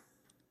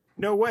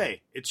 No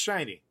way. It's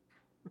shiny.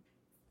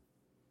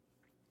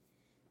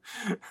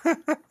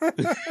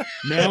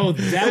 No,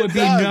 that would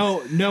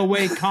be no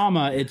way,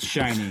 comma, it's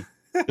shiny.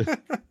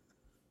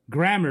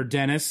 Grammar,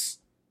 Dennis.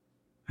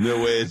 No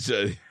way it's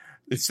shiny.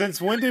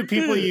 Since when do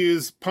people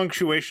use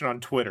punctuation on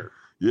Twitter?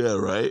 Yeah,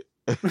 right?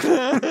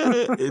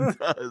 It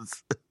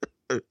does.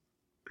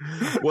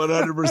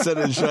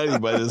 100% is shiny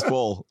by this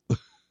poll.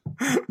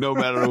 No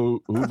matter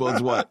who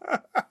votes what.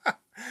 I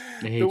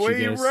hate The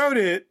way you guys. wrote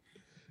it,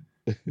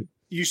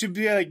 you should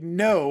be like,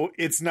 no,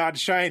 it's not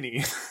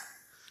shiny.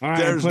 All right,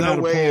 There's I'm putting out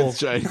no a way poll. it's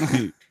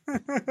shiny.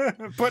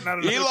 Putting out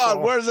another Elon,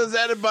 poll. where's this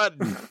edit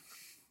button?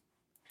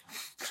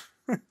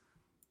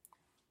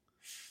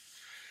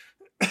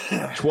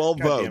 12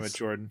 God votes. damn it,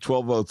 Jordan.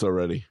 12 votes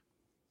already.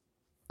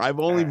 I've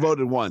only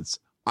voted once.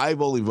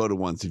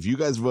 If you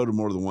guys voted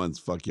more than once,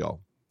 fuck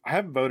y'all. I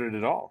haven't voted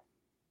at all.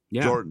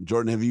 Yeah.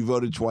 Jordan, have you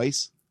voted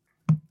twice?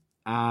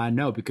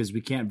 No, because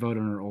we can't vote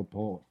on our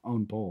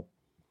own poll.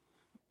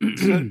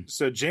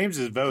 So James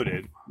has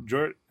voted.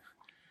 Jordan,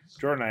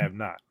 I have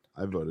not.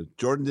 I voted.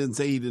 Jordan didn't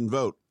say he didn't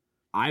vote.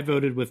 I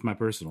voted with my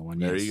personal one.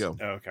 There yes. you go.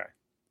 Oh, okay.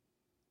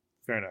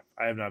 Fair enough.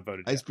 I have not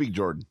voted I yet. speak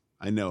Jordan.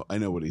 I know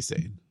what he's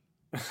saying.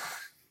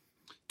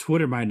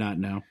 Twitter might not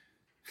know.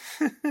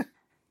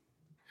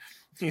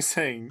 He's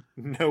saying,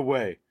 no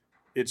way.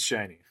 It's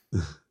shiny.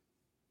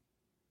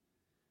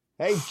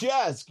 Hey,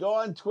 Jess, go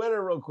on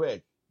Twitter real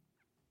quick.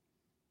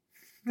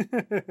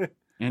 And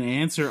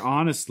answer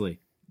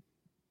honestly.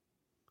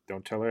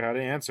 Don't tell her how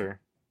to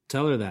answer.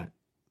 Tell her that.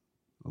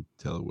 I'll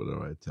tell her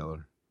whatever I tell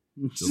her.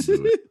 She'll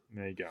do it.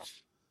 There you go.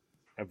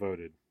 I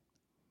voted.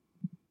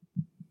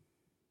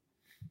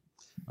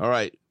 All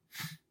right.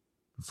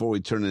 Before we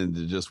turn it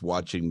into just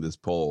watching this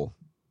poll,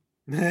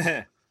 we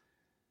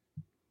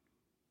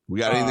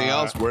got anything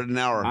else? We're at an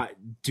hour.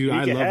 Dude,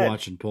 I Week love ahead.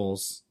 watching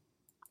polls.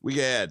 Week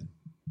ahead.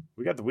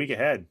 We got the week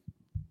ahead.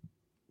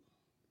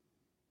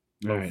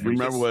 All right.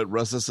 Remember what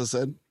Russessa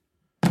said?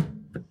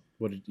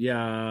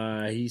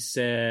 He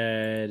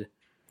said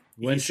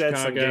win He said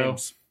some Chicago.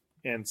 games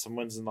and some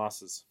wins and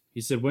losses.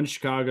 He said win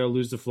Chicago,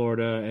 lose to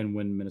Florida, and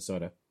win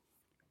Minnesota.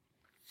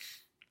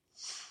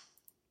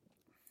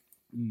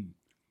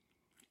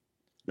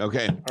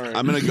 Okay. All right.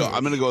 I'm gonna go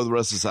with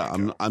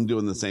Russessa. I'm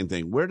doing the same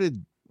thing.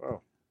 Where'd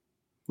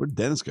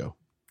Dennis go?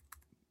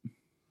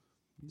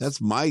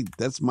 That's my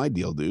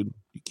deal, dude.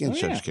 You can't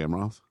shut your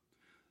camera off.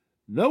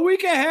 The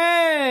week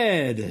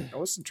ahead. I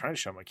wasn't trying to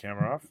shut my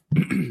camera off.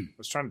 I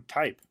was trying to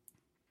type.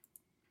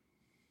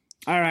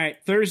 All right,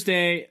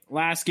 Thursday,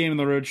 last game of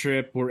the road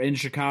trip. We're in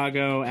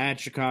Chicago, at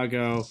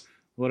Chicago,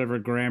 whatever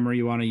grammar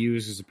you want to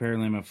use, because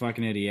apparently I'm a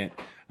fucking idiot.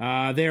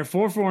 They're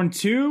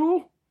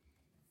 4-4-2,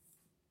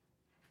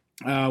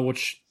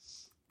 which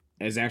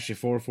is actually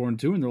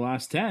 4-4-2 in their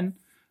last 10.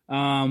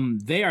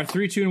 They are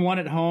 3-2-1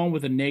 at home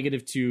with a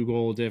 -2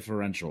 goal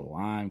differential.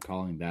 I'm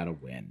calling that a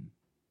win.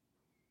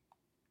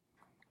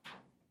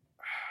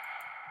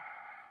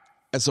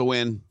 That's a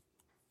win.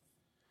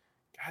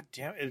 God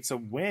damn it, it's a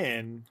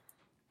win.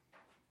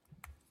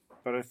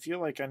 But I feel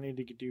like I need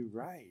to do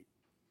right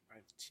by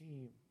the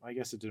team. I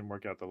guess it didn't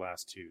work out the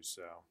last two,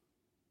 so.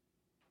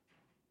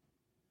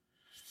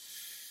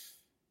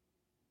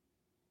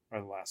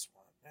 Or the last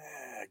one.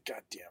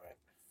 God damn it.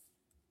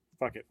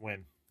 Fuck it,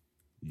 win.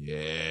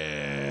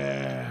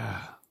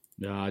 Yeah.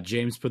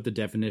 James put the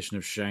definition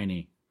of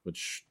shiny,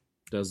 which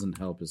doesn't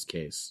help his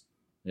case.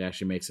 It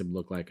actually makes him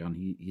look like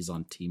he's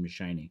on Team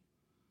Shiny.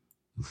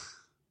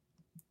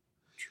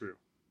 True.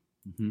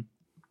 Mm-hmm.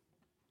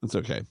 That's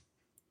okay.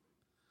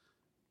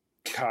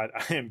 God,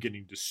 I am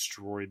getting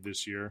destroyed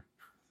this year.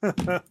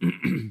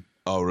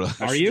 Oh, really?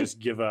 I Are should you? just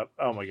give up.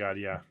 Oh my god,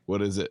 yeah.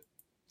 What is it?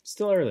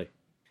 Still early.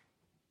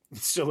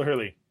 It's still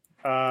early.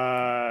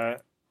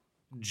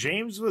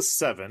 James was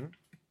 7.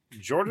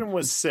 Jordan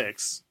was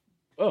 6.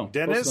 Oh,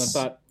 Dennis? close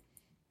than I thought.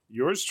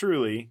 Yours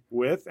truly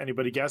with,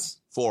 anybody guess?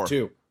 4.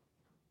 2.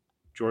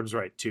 Jordan's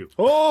right, 2.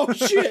 Oh,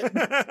 shit.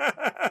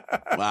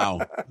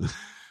 Wow.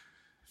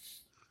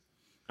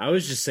 I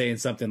was just saying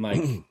something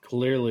like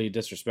clearly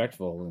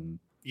disrespectful, and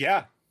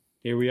Yeah,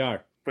 here we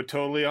are. but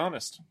totally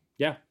honest.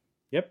 Yeah.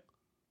 Yep.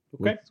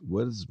 Okay.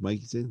 What is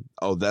Mikey saying?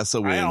 Oh, that's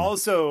a win. I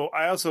also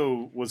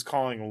was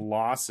calling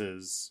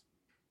losses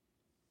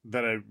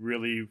that I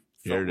really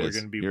Here felt it were is.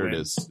 going to be Here it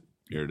wins. is.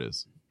 Here it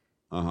is.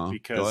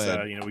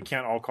 because we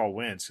can't all call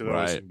wins, so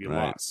there's going to be a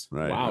loss.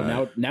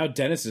 Wow, now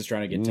Dennis is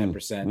trying to get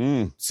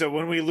 10%. So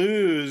when we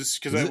lose,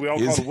 because we all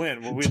called a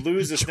win, when we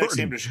lose this next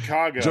game to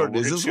Chicago, Jordan,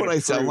 is this what I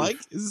sound like?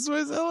 Is this what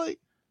I sound like?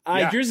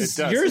 Yours is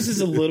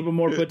a little bit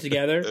more put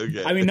together.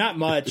 Okay. I mean, not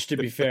much, to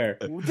be fair.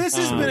 This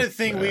has been a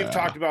thing we've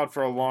talked about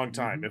for a long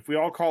time. If we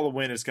all call a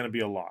win, it's going to be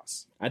a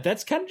loss.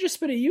 That's kind of just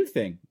been a you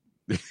thing.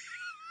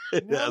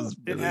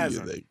 It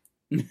hasn't.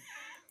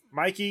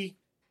 Mikey,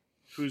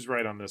 who's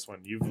right on this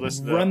one? You've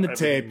listened to Run the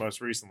tape most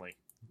recently.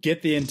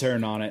 Get the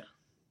intern on it.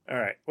 All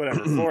right,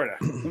 whatever. Florida.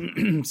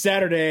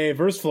 Saturday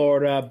versus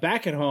Florida,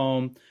 back at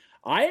home.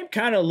 I am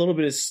kind of a little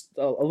bit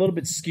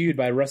skewed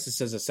by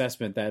Russ's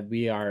assessment that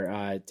we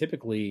are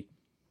typically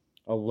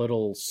a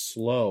little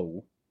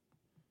slow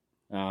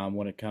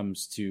when it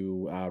comes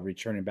to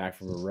returning back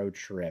from a road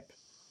trip.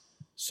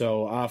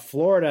 So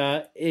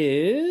Florida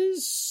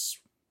is,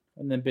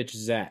 and then bitch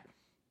is that.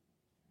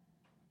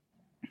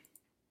 Oh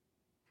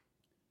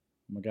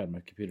my God,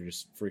 my computer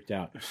just freaked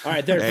out. All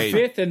right, they're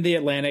fifth in the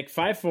Atlantic,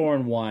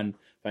 5-4-1,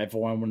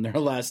 5-4-1 in their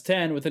last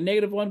 10 with a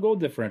 -1 goal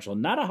differential.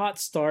 Not a hot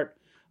start.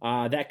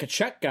 That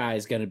Kachuk guy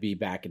is going to be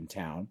back in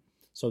town.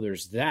 So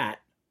there's that.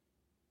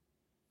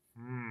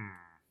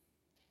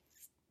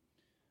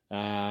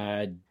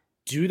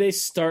 Do they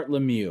start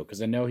Lemieux?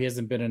 Because I know he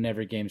hasn't been an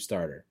every game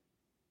starter.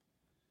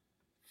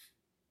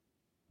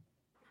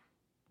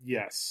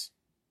 Yes.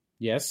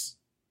 Yes?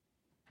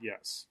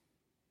 Yes.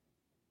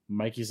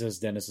 Mikey says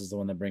Dennis is the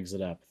one that brings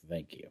it up.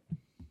 Thank you.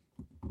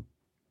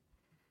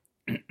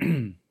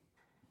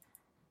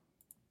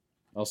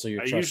 Also,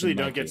 I usually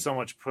don't get so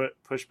much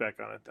pushback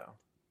on it, though.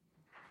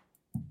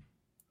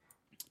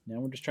 Now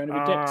we're just trying to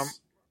be dicks.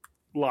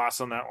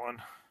 Loss on that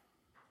one.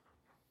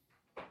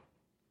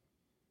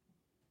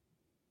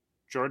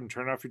 Jordan,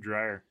 turn off your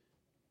dryer.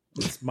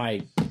 It's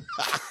my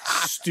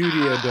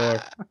studio door.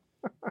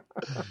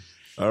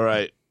 All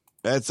right.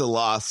 That's a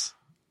loss.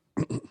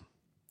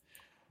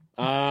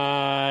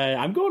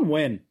 I'm going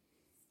win.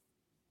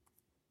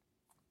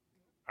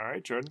 All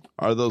right, Jordan.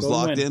 Are those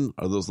locked in?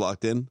 Are those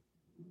locked in?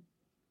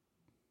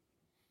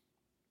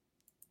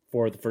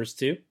 For the first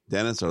two?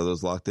 Dennis, are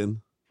those locked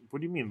in? What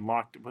do you mean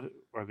locked? What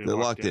are they? They're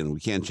locked in. We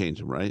can't change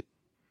them, right?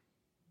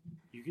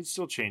 You can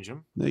still change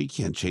them. No, you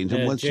can't change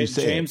them once you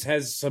say James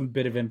has some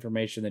bit of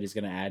information that he's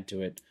going to add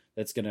to it.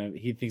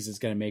 He thinks it's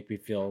going to make me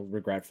feel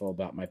regretful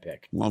about my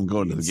pick. Well, I'm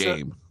going to the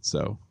game,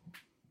 so.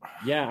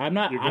 Yeah, I'm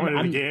not. You're going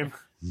to the game?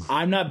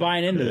 I'm not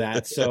buying into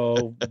that,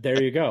 so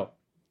there you go.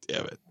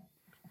 Damn it.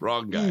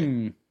 Wrong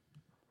guy.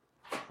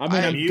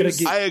 I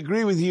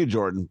agree with you,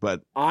 Jordan,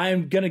 but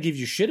I'm going to give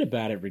you shit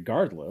about it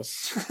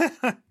regardless.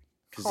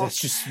 Because that's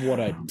just what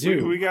I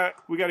do. We got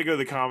to go to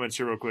the comments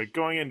here real quick.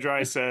 Going in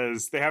dry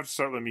says they have to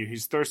start Lemieux.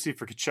 He's thirsty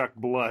for Kachuk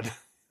blood.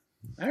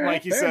 All right,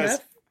 Mikey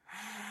says,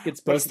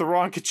 but it's the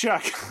wrong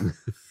Kachuk.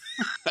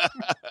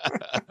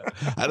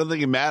 I don't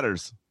think it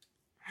matters.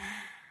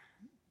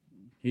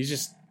 He's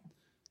just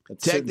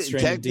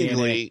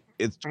technically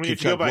it's. I mean,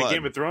 if you go by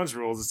Game of Thrones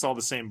rules, it's all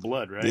the same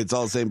blood, right? It's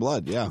all the same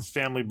blood, yeah. It's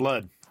family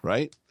blood,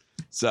 right?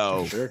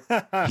 So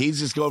he's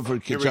just going for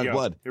Kachuk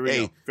blood. Here we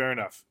go. Fair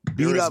enough.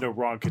 There is no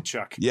wrong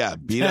Kachuk. Yeah,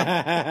 beat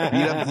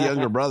up the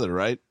younger brother,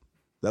 right?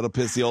 That'll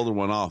piss the older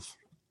one off.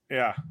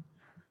 Yeah.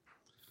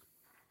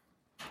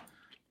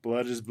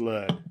 Blood is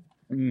blood.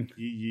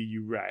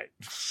 You right.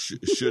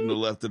 Shouldn't have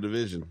left the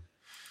division.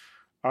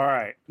 All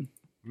right.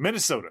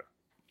 Minnesota.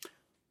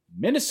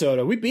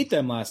 We beat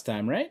them last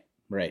time, right?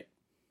 Right.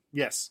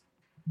 Yes.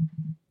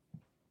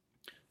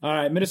 All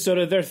right,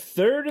 Minnesota, they're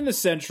third in the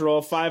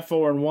Central,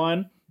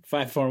 5-4-1.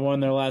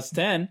 5-4-1 their last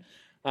 10.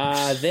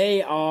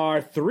 They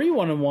are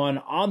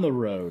 3-1-1 on the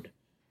road.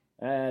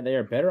 They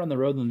are better on the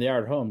road than they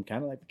are at home,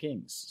 kind of like the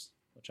Kings,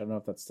 which I don't know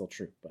if that's still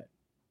true, but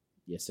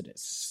yes, it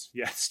is.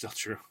 Yeah, it's still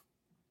true.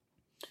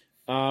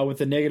 With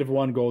a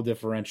 -1 goal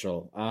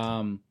differential.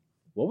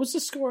 What was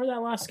the score of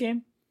that last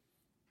game?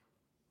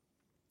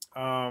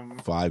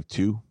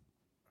 5-2. I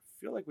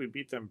feel like we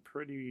beat them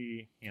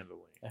pretty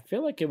handily. I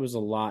feel like it was a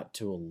lot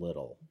to a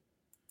little.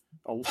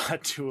 A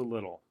lot to a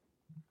little.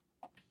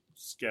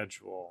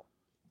 Schedule.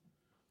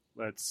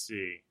 Let's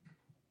see.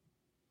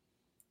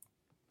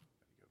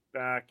 Go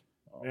back.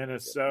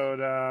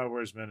 Minnesota.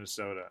 Where's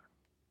Minnesota?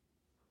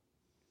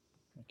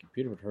 My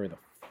computer would hurry the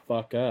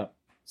fuck up.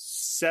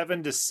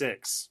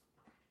 7-6.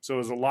 So it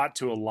was a lot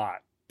to a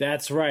lot.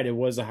 That's right. It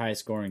was a high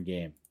scoring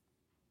game.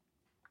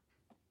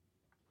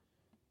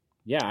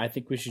 Yeah, I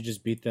think we should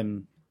just beat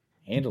them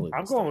handily.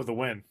 I'm going with a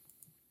win.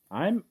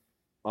 I'm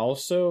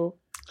also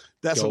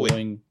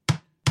going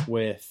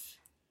with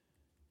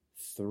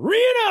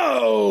 3-0.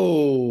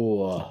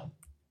 All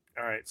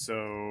right,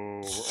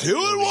 so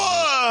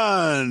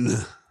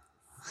 2-1.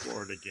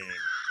 Florida game.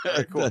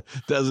 Very cool.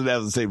 Doesn't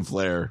have the same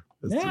flair.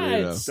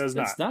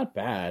 It's not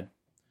bad.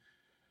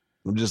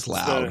 I'm just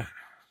loud.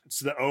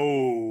 It's the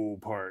O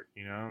part,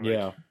 you know?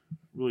 Yeah.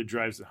 Really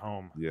drives it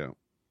home. Yeah.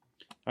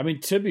 I mean,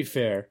 to be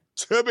fair.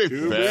 There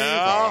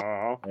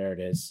it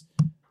is.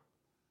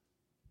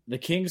 The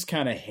Kings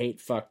kind of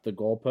hate fuck the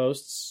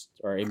goalposts,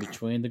 or in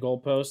between the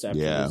goalposts, after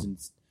losing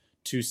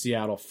to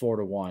Seattle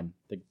 4-1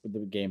 the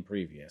game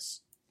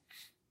previous.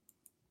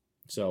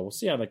 So we'll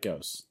see how that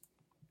goes.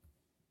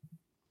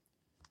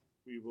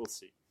 We will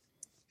see.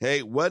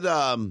 Hey, what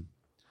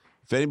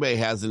if anybody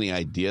has any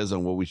ideas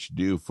on what we should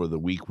do for the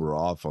week we're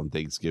off on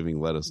Thanksgiving,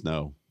 let us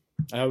know.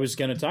 I was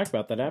going to talk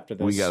about that after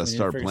this. We got to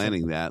start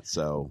planning that.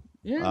 So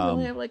yeah, we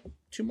only have like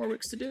 2 more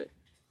weeks to do it.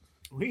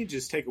 We can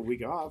just take a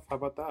week off. How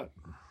about that?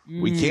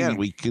 We can't.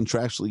 We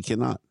contractually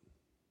cannot.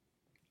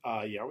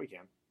 Yeah, we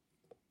can.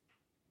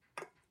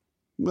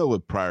 Well,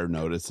 with prior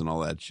notice and all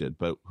that shit.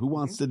 But who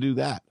wants to do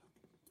that?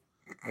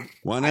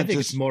 Why not I think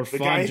just it's more The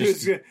fun.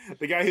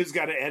 guy who's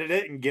got to edit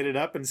it and get it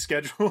up and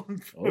schedule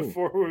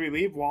before we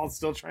leave, while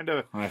still trying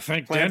to. I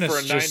think plan Dennis for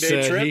a just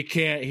 9-day said trip? he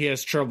can't. He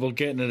has trouble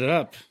getting it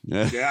up.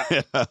 Yeah,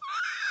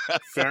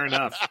 fair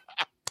enough.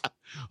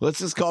 Let's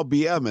just call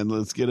BM and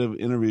let's get an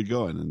interview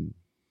going and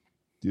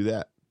do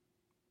that.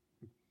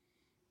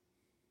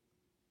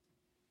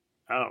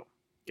 Oh,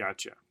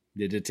 gotcha.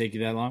 Did it take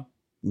you that long?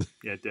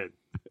 Yeah, it did.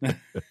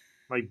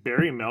 Like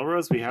Barry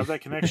Melrose, we have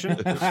that connection.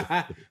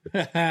 That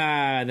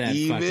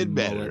Even fucking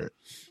better. mullet.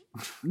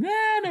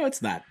 No,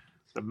 it's not.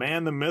 The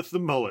man, the myth, the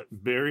mullet,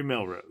 Barry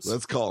Melrose.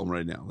 Let's call him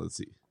right now. Let's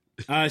see.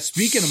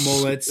 Speaking of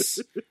mullets,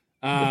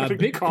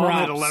 big Call him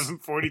at props.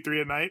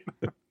 11:43 at night.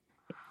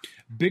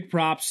 Big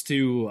props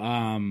to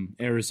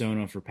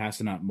Arizona for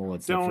passing out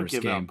mullets. Don't their first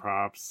give game. out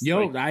props.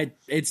 Yo, Like,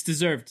 it's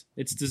deserved.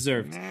 It's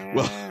deserved.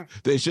 Well,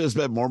 they should have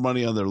spent more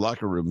money on their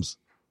locker rooms.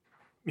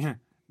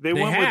 they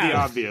went with the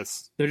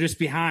obvious. They're just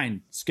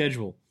behind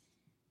schedule.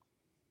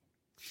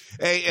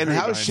 Hey, and Very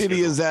how behind shitty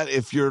schedule. is that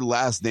if your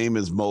last name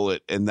is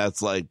Mullet and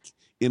that's like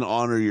in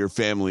honor of your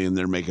family and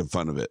they're making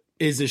fun of it?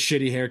 Is a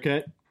shitty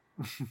haircut.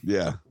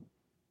 Yeah.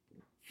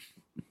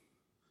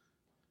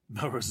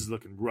 Melrose is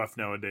looking rough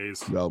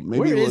nowadays. Well, maybe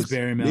Where it is looks,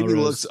 Barry maybe it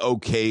Melrose? looks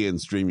okay in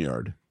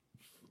StreamYard.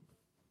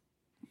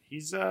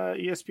 He's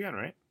ESPN,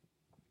 right?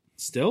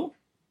 Still?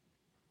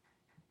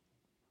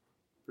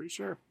 Pretty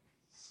sure.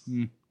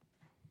 Hmm.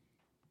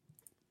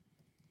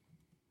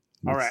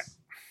 All right.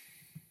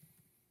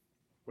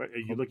 What, are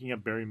you looking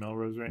up Barry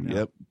Melrose right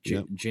now?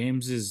 Yep.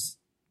 James is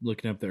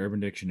looking up the Urban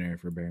Dictionary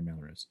for Barry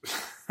Melrose.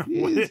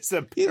 What is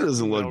a He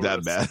doesn't Barry look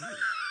that Melrose?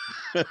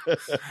 bad.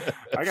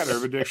 I got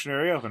Urban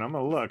Dictionary open. I'm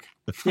gonna look.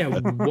 Yeah.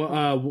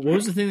 What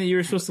was the thing that you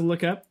were supposed to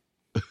look up?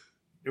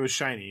 It was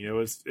shiny.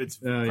 It's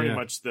pretty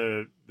much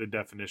the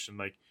definition,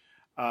 like,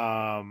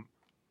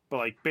 but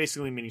like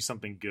basically meaning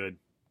something good.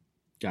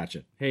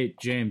 Gotcha. Hey,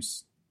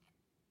 James.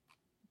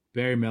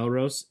 Barry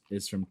Melrose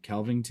is from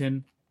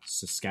Kelvington,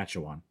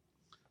 Saskatchewan.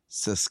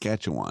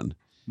 Saskatchewan.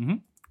 Mm-hmm.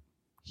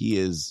 He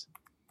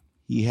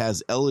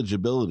has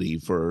eligibility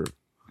for.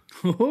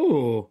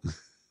 Oh.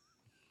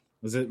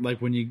 Was it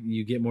like when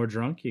you get more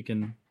drunk, you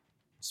can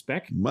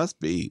spec? Must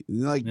be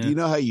like, Yeah. you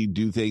know how you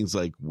do things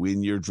like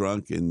when you're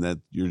drunk and that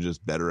you're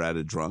just better at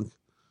it drunk.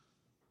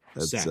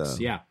 Sex,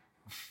 yeah.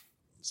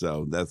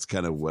 So that's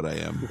kind of what I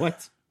am.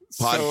 What?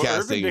 So Urban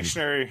Podcasting.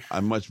 Dictionary.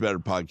 I'm much better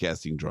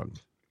podcasting drunk.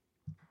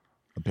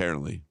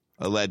 Apparently,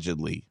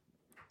 allegedly.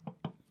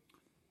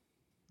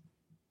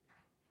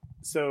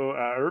 So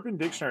Urban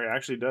Dictionary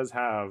actually does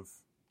have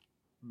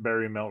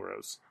Barry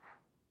Melrose.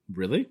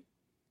 Really?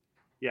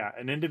 Yeah,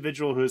 an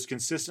individual who is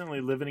consistently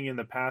living in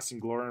the past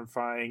and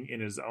glorifying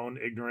in his own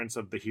ignorance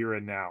of the here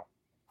and now.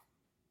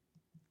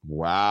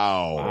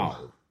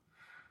 Wow.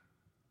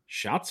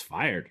 Shots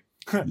fired.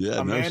 Yeah, A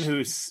no man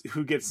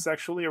who gets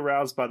sexually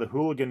aroused by the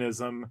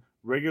hooliganism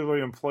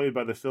regularly employed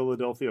by the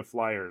Philadelphia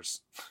Flyers.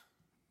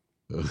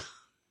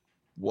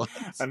 What?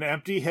 An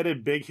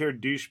empty-headed,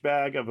 big-haired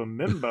douchebag of a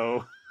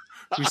Mimbo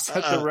who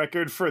set the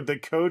record for the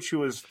coach who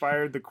was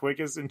fired the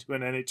quickest into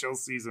an NHL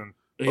season.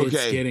 It's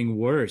Okay. getting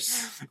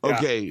worse. Yeah.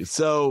 Okay,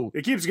 so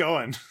It keeps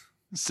going.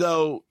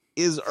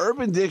 is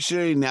Urban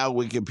Dictionary now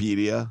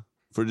Wikipedia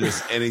for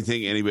just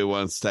anything anybody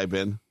wants to type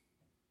in?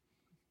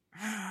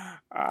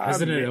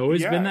 Hasn't it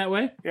always been that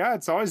way? Yeah,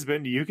 it's always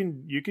been. You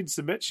can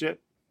submit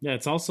shit. Yeah,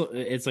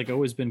 it's like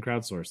always been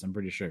crowdsourced, I'm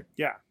pretty sure.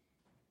 Yeah.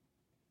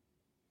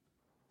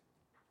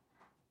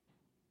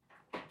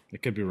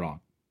 It could be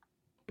wrong.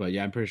 But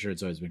yeah, I'm pretty sure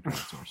it's always been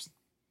crowdsourced.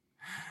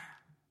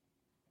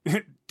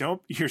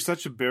 You're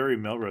such a Barry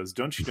Melrose.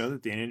 Don't you know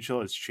that the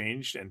NHL has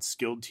changed and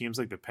skilled teams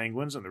like the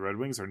Penguins and the Red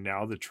Wings are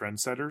now the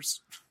trendsetters?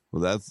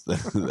 Well,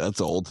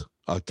 that's old.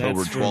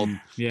 October That's 12th,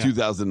 from- yeah.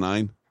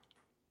 2009.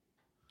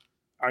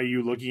 Are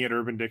you looking at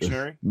Urban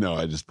Dictionary? No,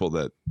 I just pulled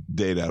that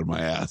date out of my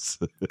ass.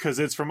 Because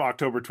it's from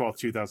October 12th,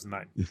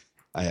 2009.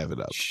 I have it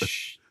up.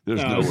 Shh.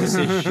 There's No, no way. this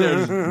is-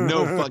 There's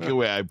no fucking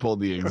way I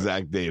pulled the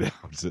exact date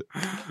out.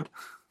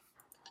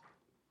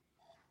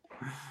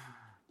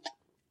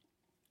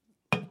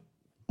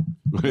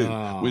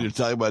 When you're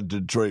talking about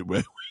Detroit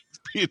Red Wings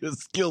being a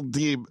skilled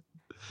team,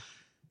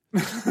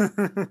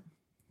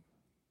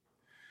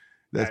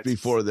 that's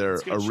before their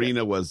that's good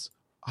arena was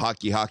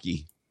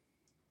hockey.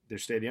 Their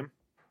stadium?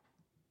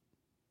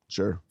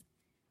 Sure.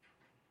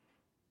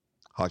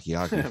 Hockey.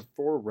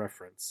 For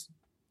reference.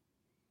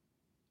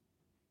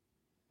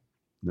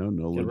 No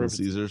Little reference.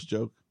 Caesars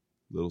joke?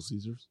 Little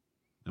Caesars?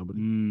 Nobody?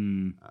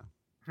 Mm.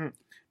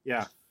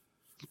 Yeah.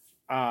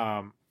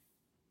 I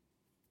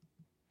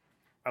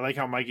like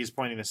how Mikey's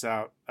pointing this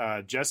out.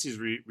 Jesse's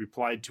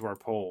replied to our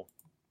poll.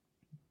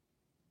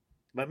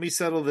 Let me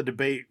settle the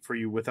debate for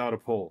you without a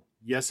poll.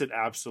 Yes, it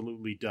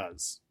absolutely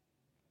does.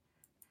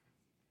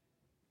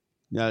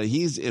 Now,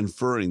 he's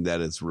inferring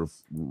that it's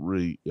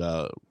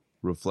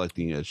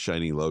reflecting a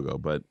shiny logo,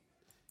 but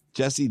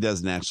Jesse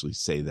doesn't actually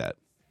say that.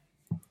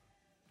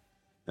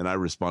 And I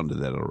responded to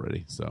that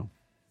already, so.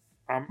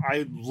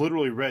 I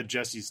literally read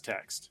Jesse's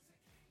text.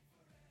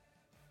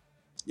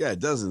 Yeah, it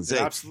doesn't say.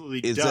 It absolutely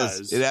it does.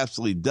 Says it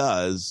absolutely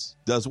does.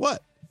 Does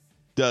what?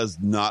 Does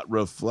not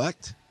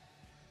reflect?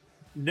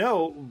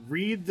 No,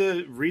 read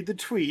the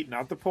tweet,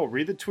 not the poll.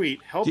 Read the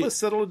tweet. Help us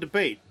settle a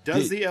debate.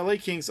 Does the LA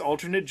Kings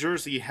alternate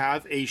jersey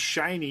have a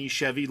shiny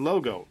Chevy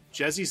logo?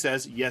 Jesse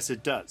says, yes,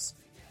 it does.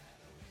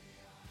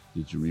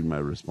 Did you read my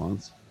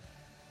response?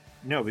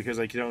 No, because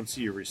I don't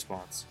see your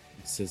response.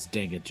 It says,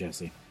 dang it,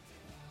 Jesse.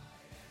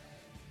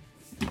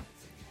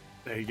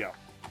 There you go.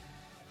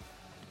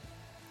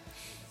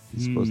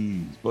 He's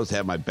supposed to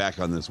have my back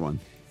on this one.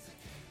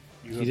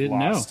 He didn't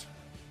know.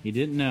 He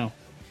didn't know.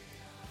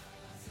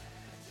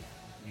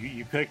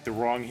 You picked the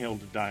wrong hill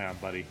to die on,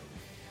 buddy.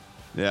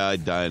 Yeah, I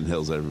die on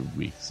hills every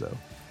week, so.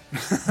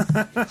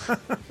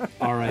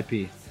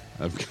 R.I.P.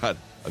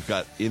 I've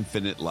got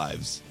infinite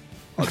lives.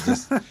 I'll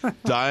just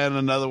die on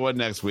another one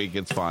next week.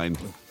 It's fine.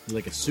 You're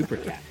like a super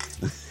cat.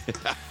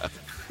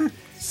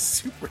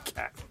 Super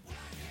cat.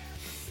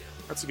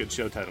 That's a good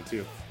show title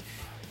too.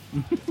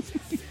 I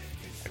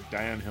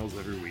die on hills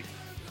every week.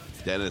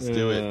 Dennis,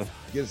 do it.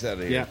 Get us out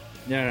of here.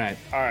 Yeah.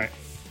 All right.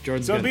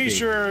 Jordan's so be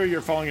sure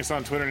you're following us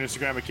on Twitter and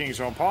Instagram at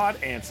Kings Realm Pod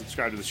and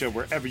subscribe to the show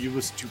wherever you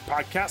listen to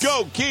podcasts.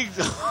 Go Kings!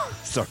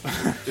 Sorry.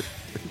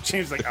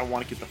 James I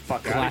want to get the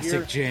fuck out of here.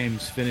 Classic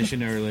James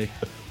finishing early.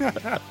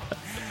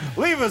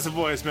 Leave us a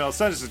voicemail.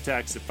 Send us a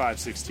text at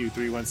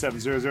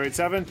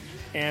 562-317-0087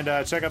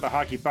 and check out the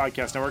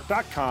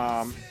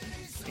hockeypodcastnetwork.com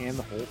and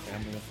the whole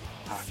family of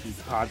hockey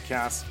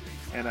podcasts.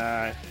 And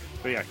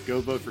but yeah, go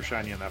vote for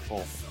Shiny on that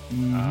poll.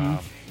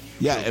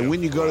 Mm-hmm. And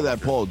when you go to that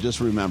poll, just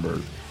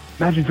remember.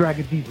 Imagine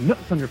dragging these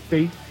nuts on your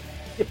face.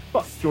 Get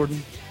fucked,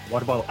 Jordan.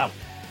 Water bottle out.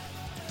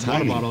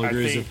 Water bottle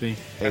agrees with me.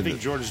 I think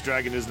Jordan's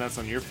dragging his nuts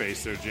on your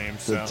face there,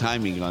 James. The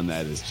timing on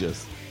that is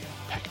just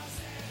impeccable.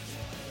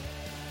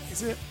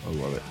 Is it? I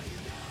love it.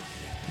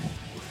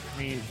 I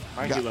mean,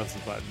 Mikey loves the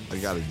button. I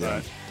got it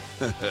done.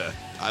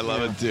 I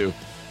love it too.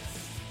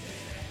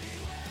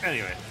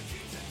 Anyway.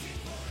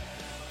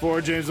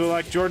 For James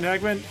Willock, Jordan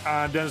Heckman,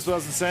 I'm Dennis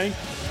Wilson saying,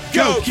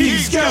 Go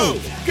Kings, go!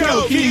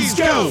 Go Kings,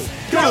 go!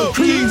 Go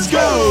Kings,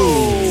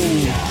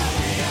 go!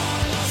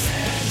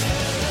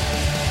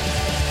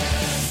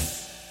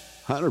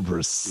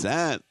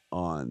 100%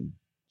 on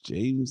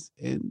James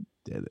and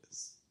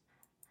Dennis.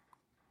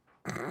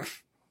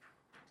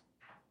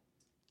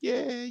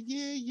 Yeah.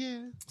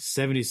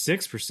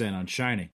 76% on Shiny.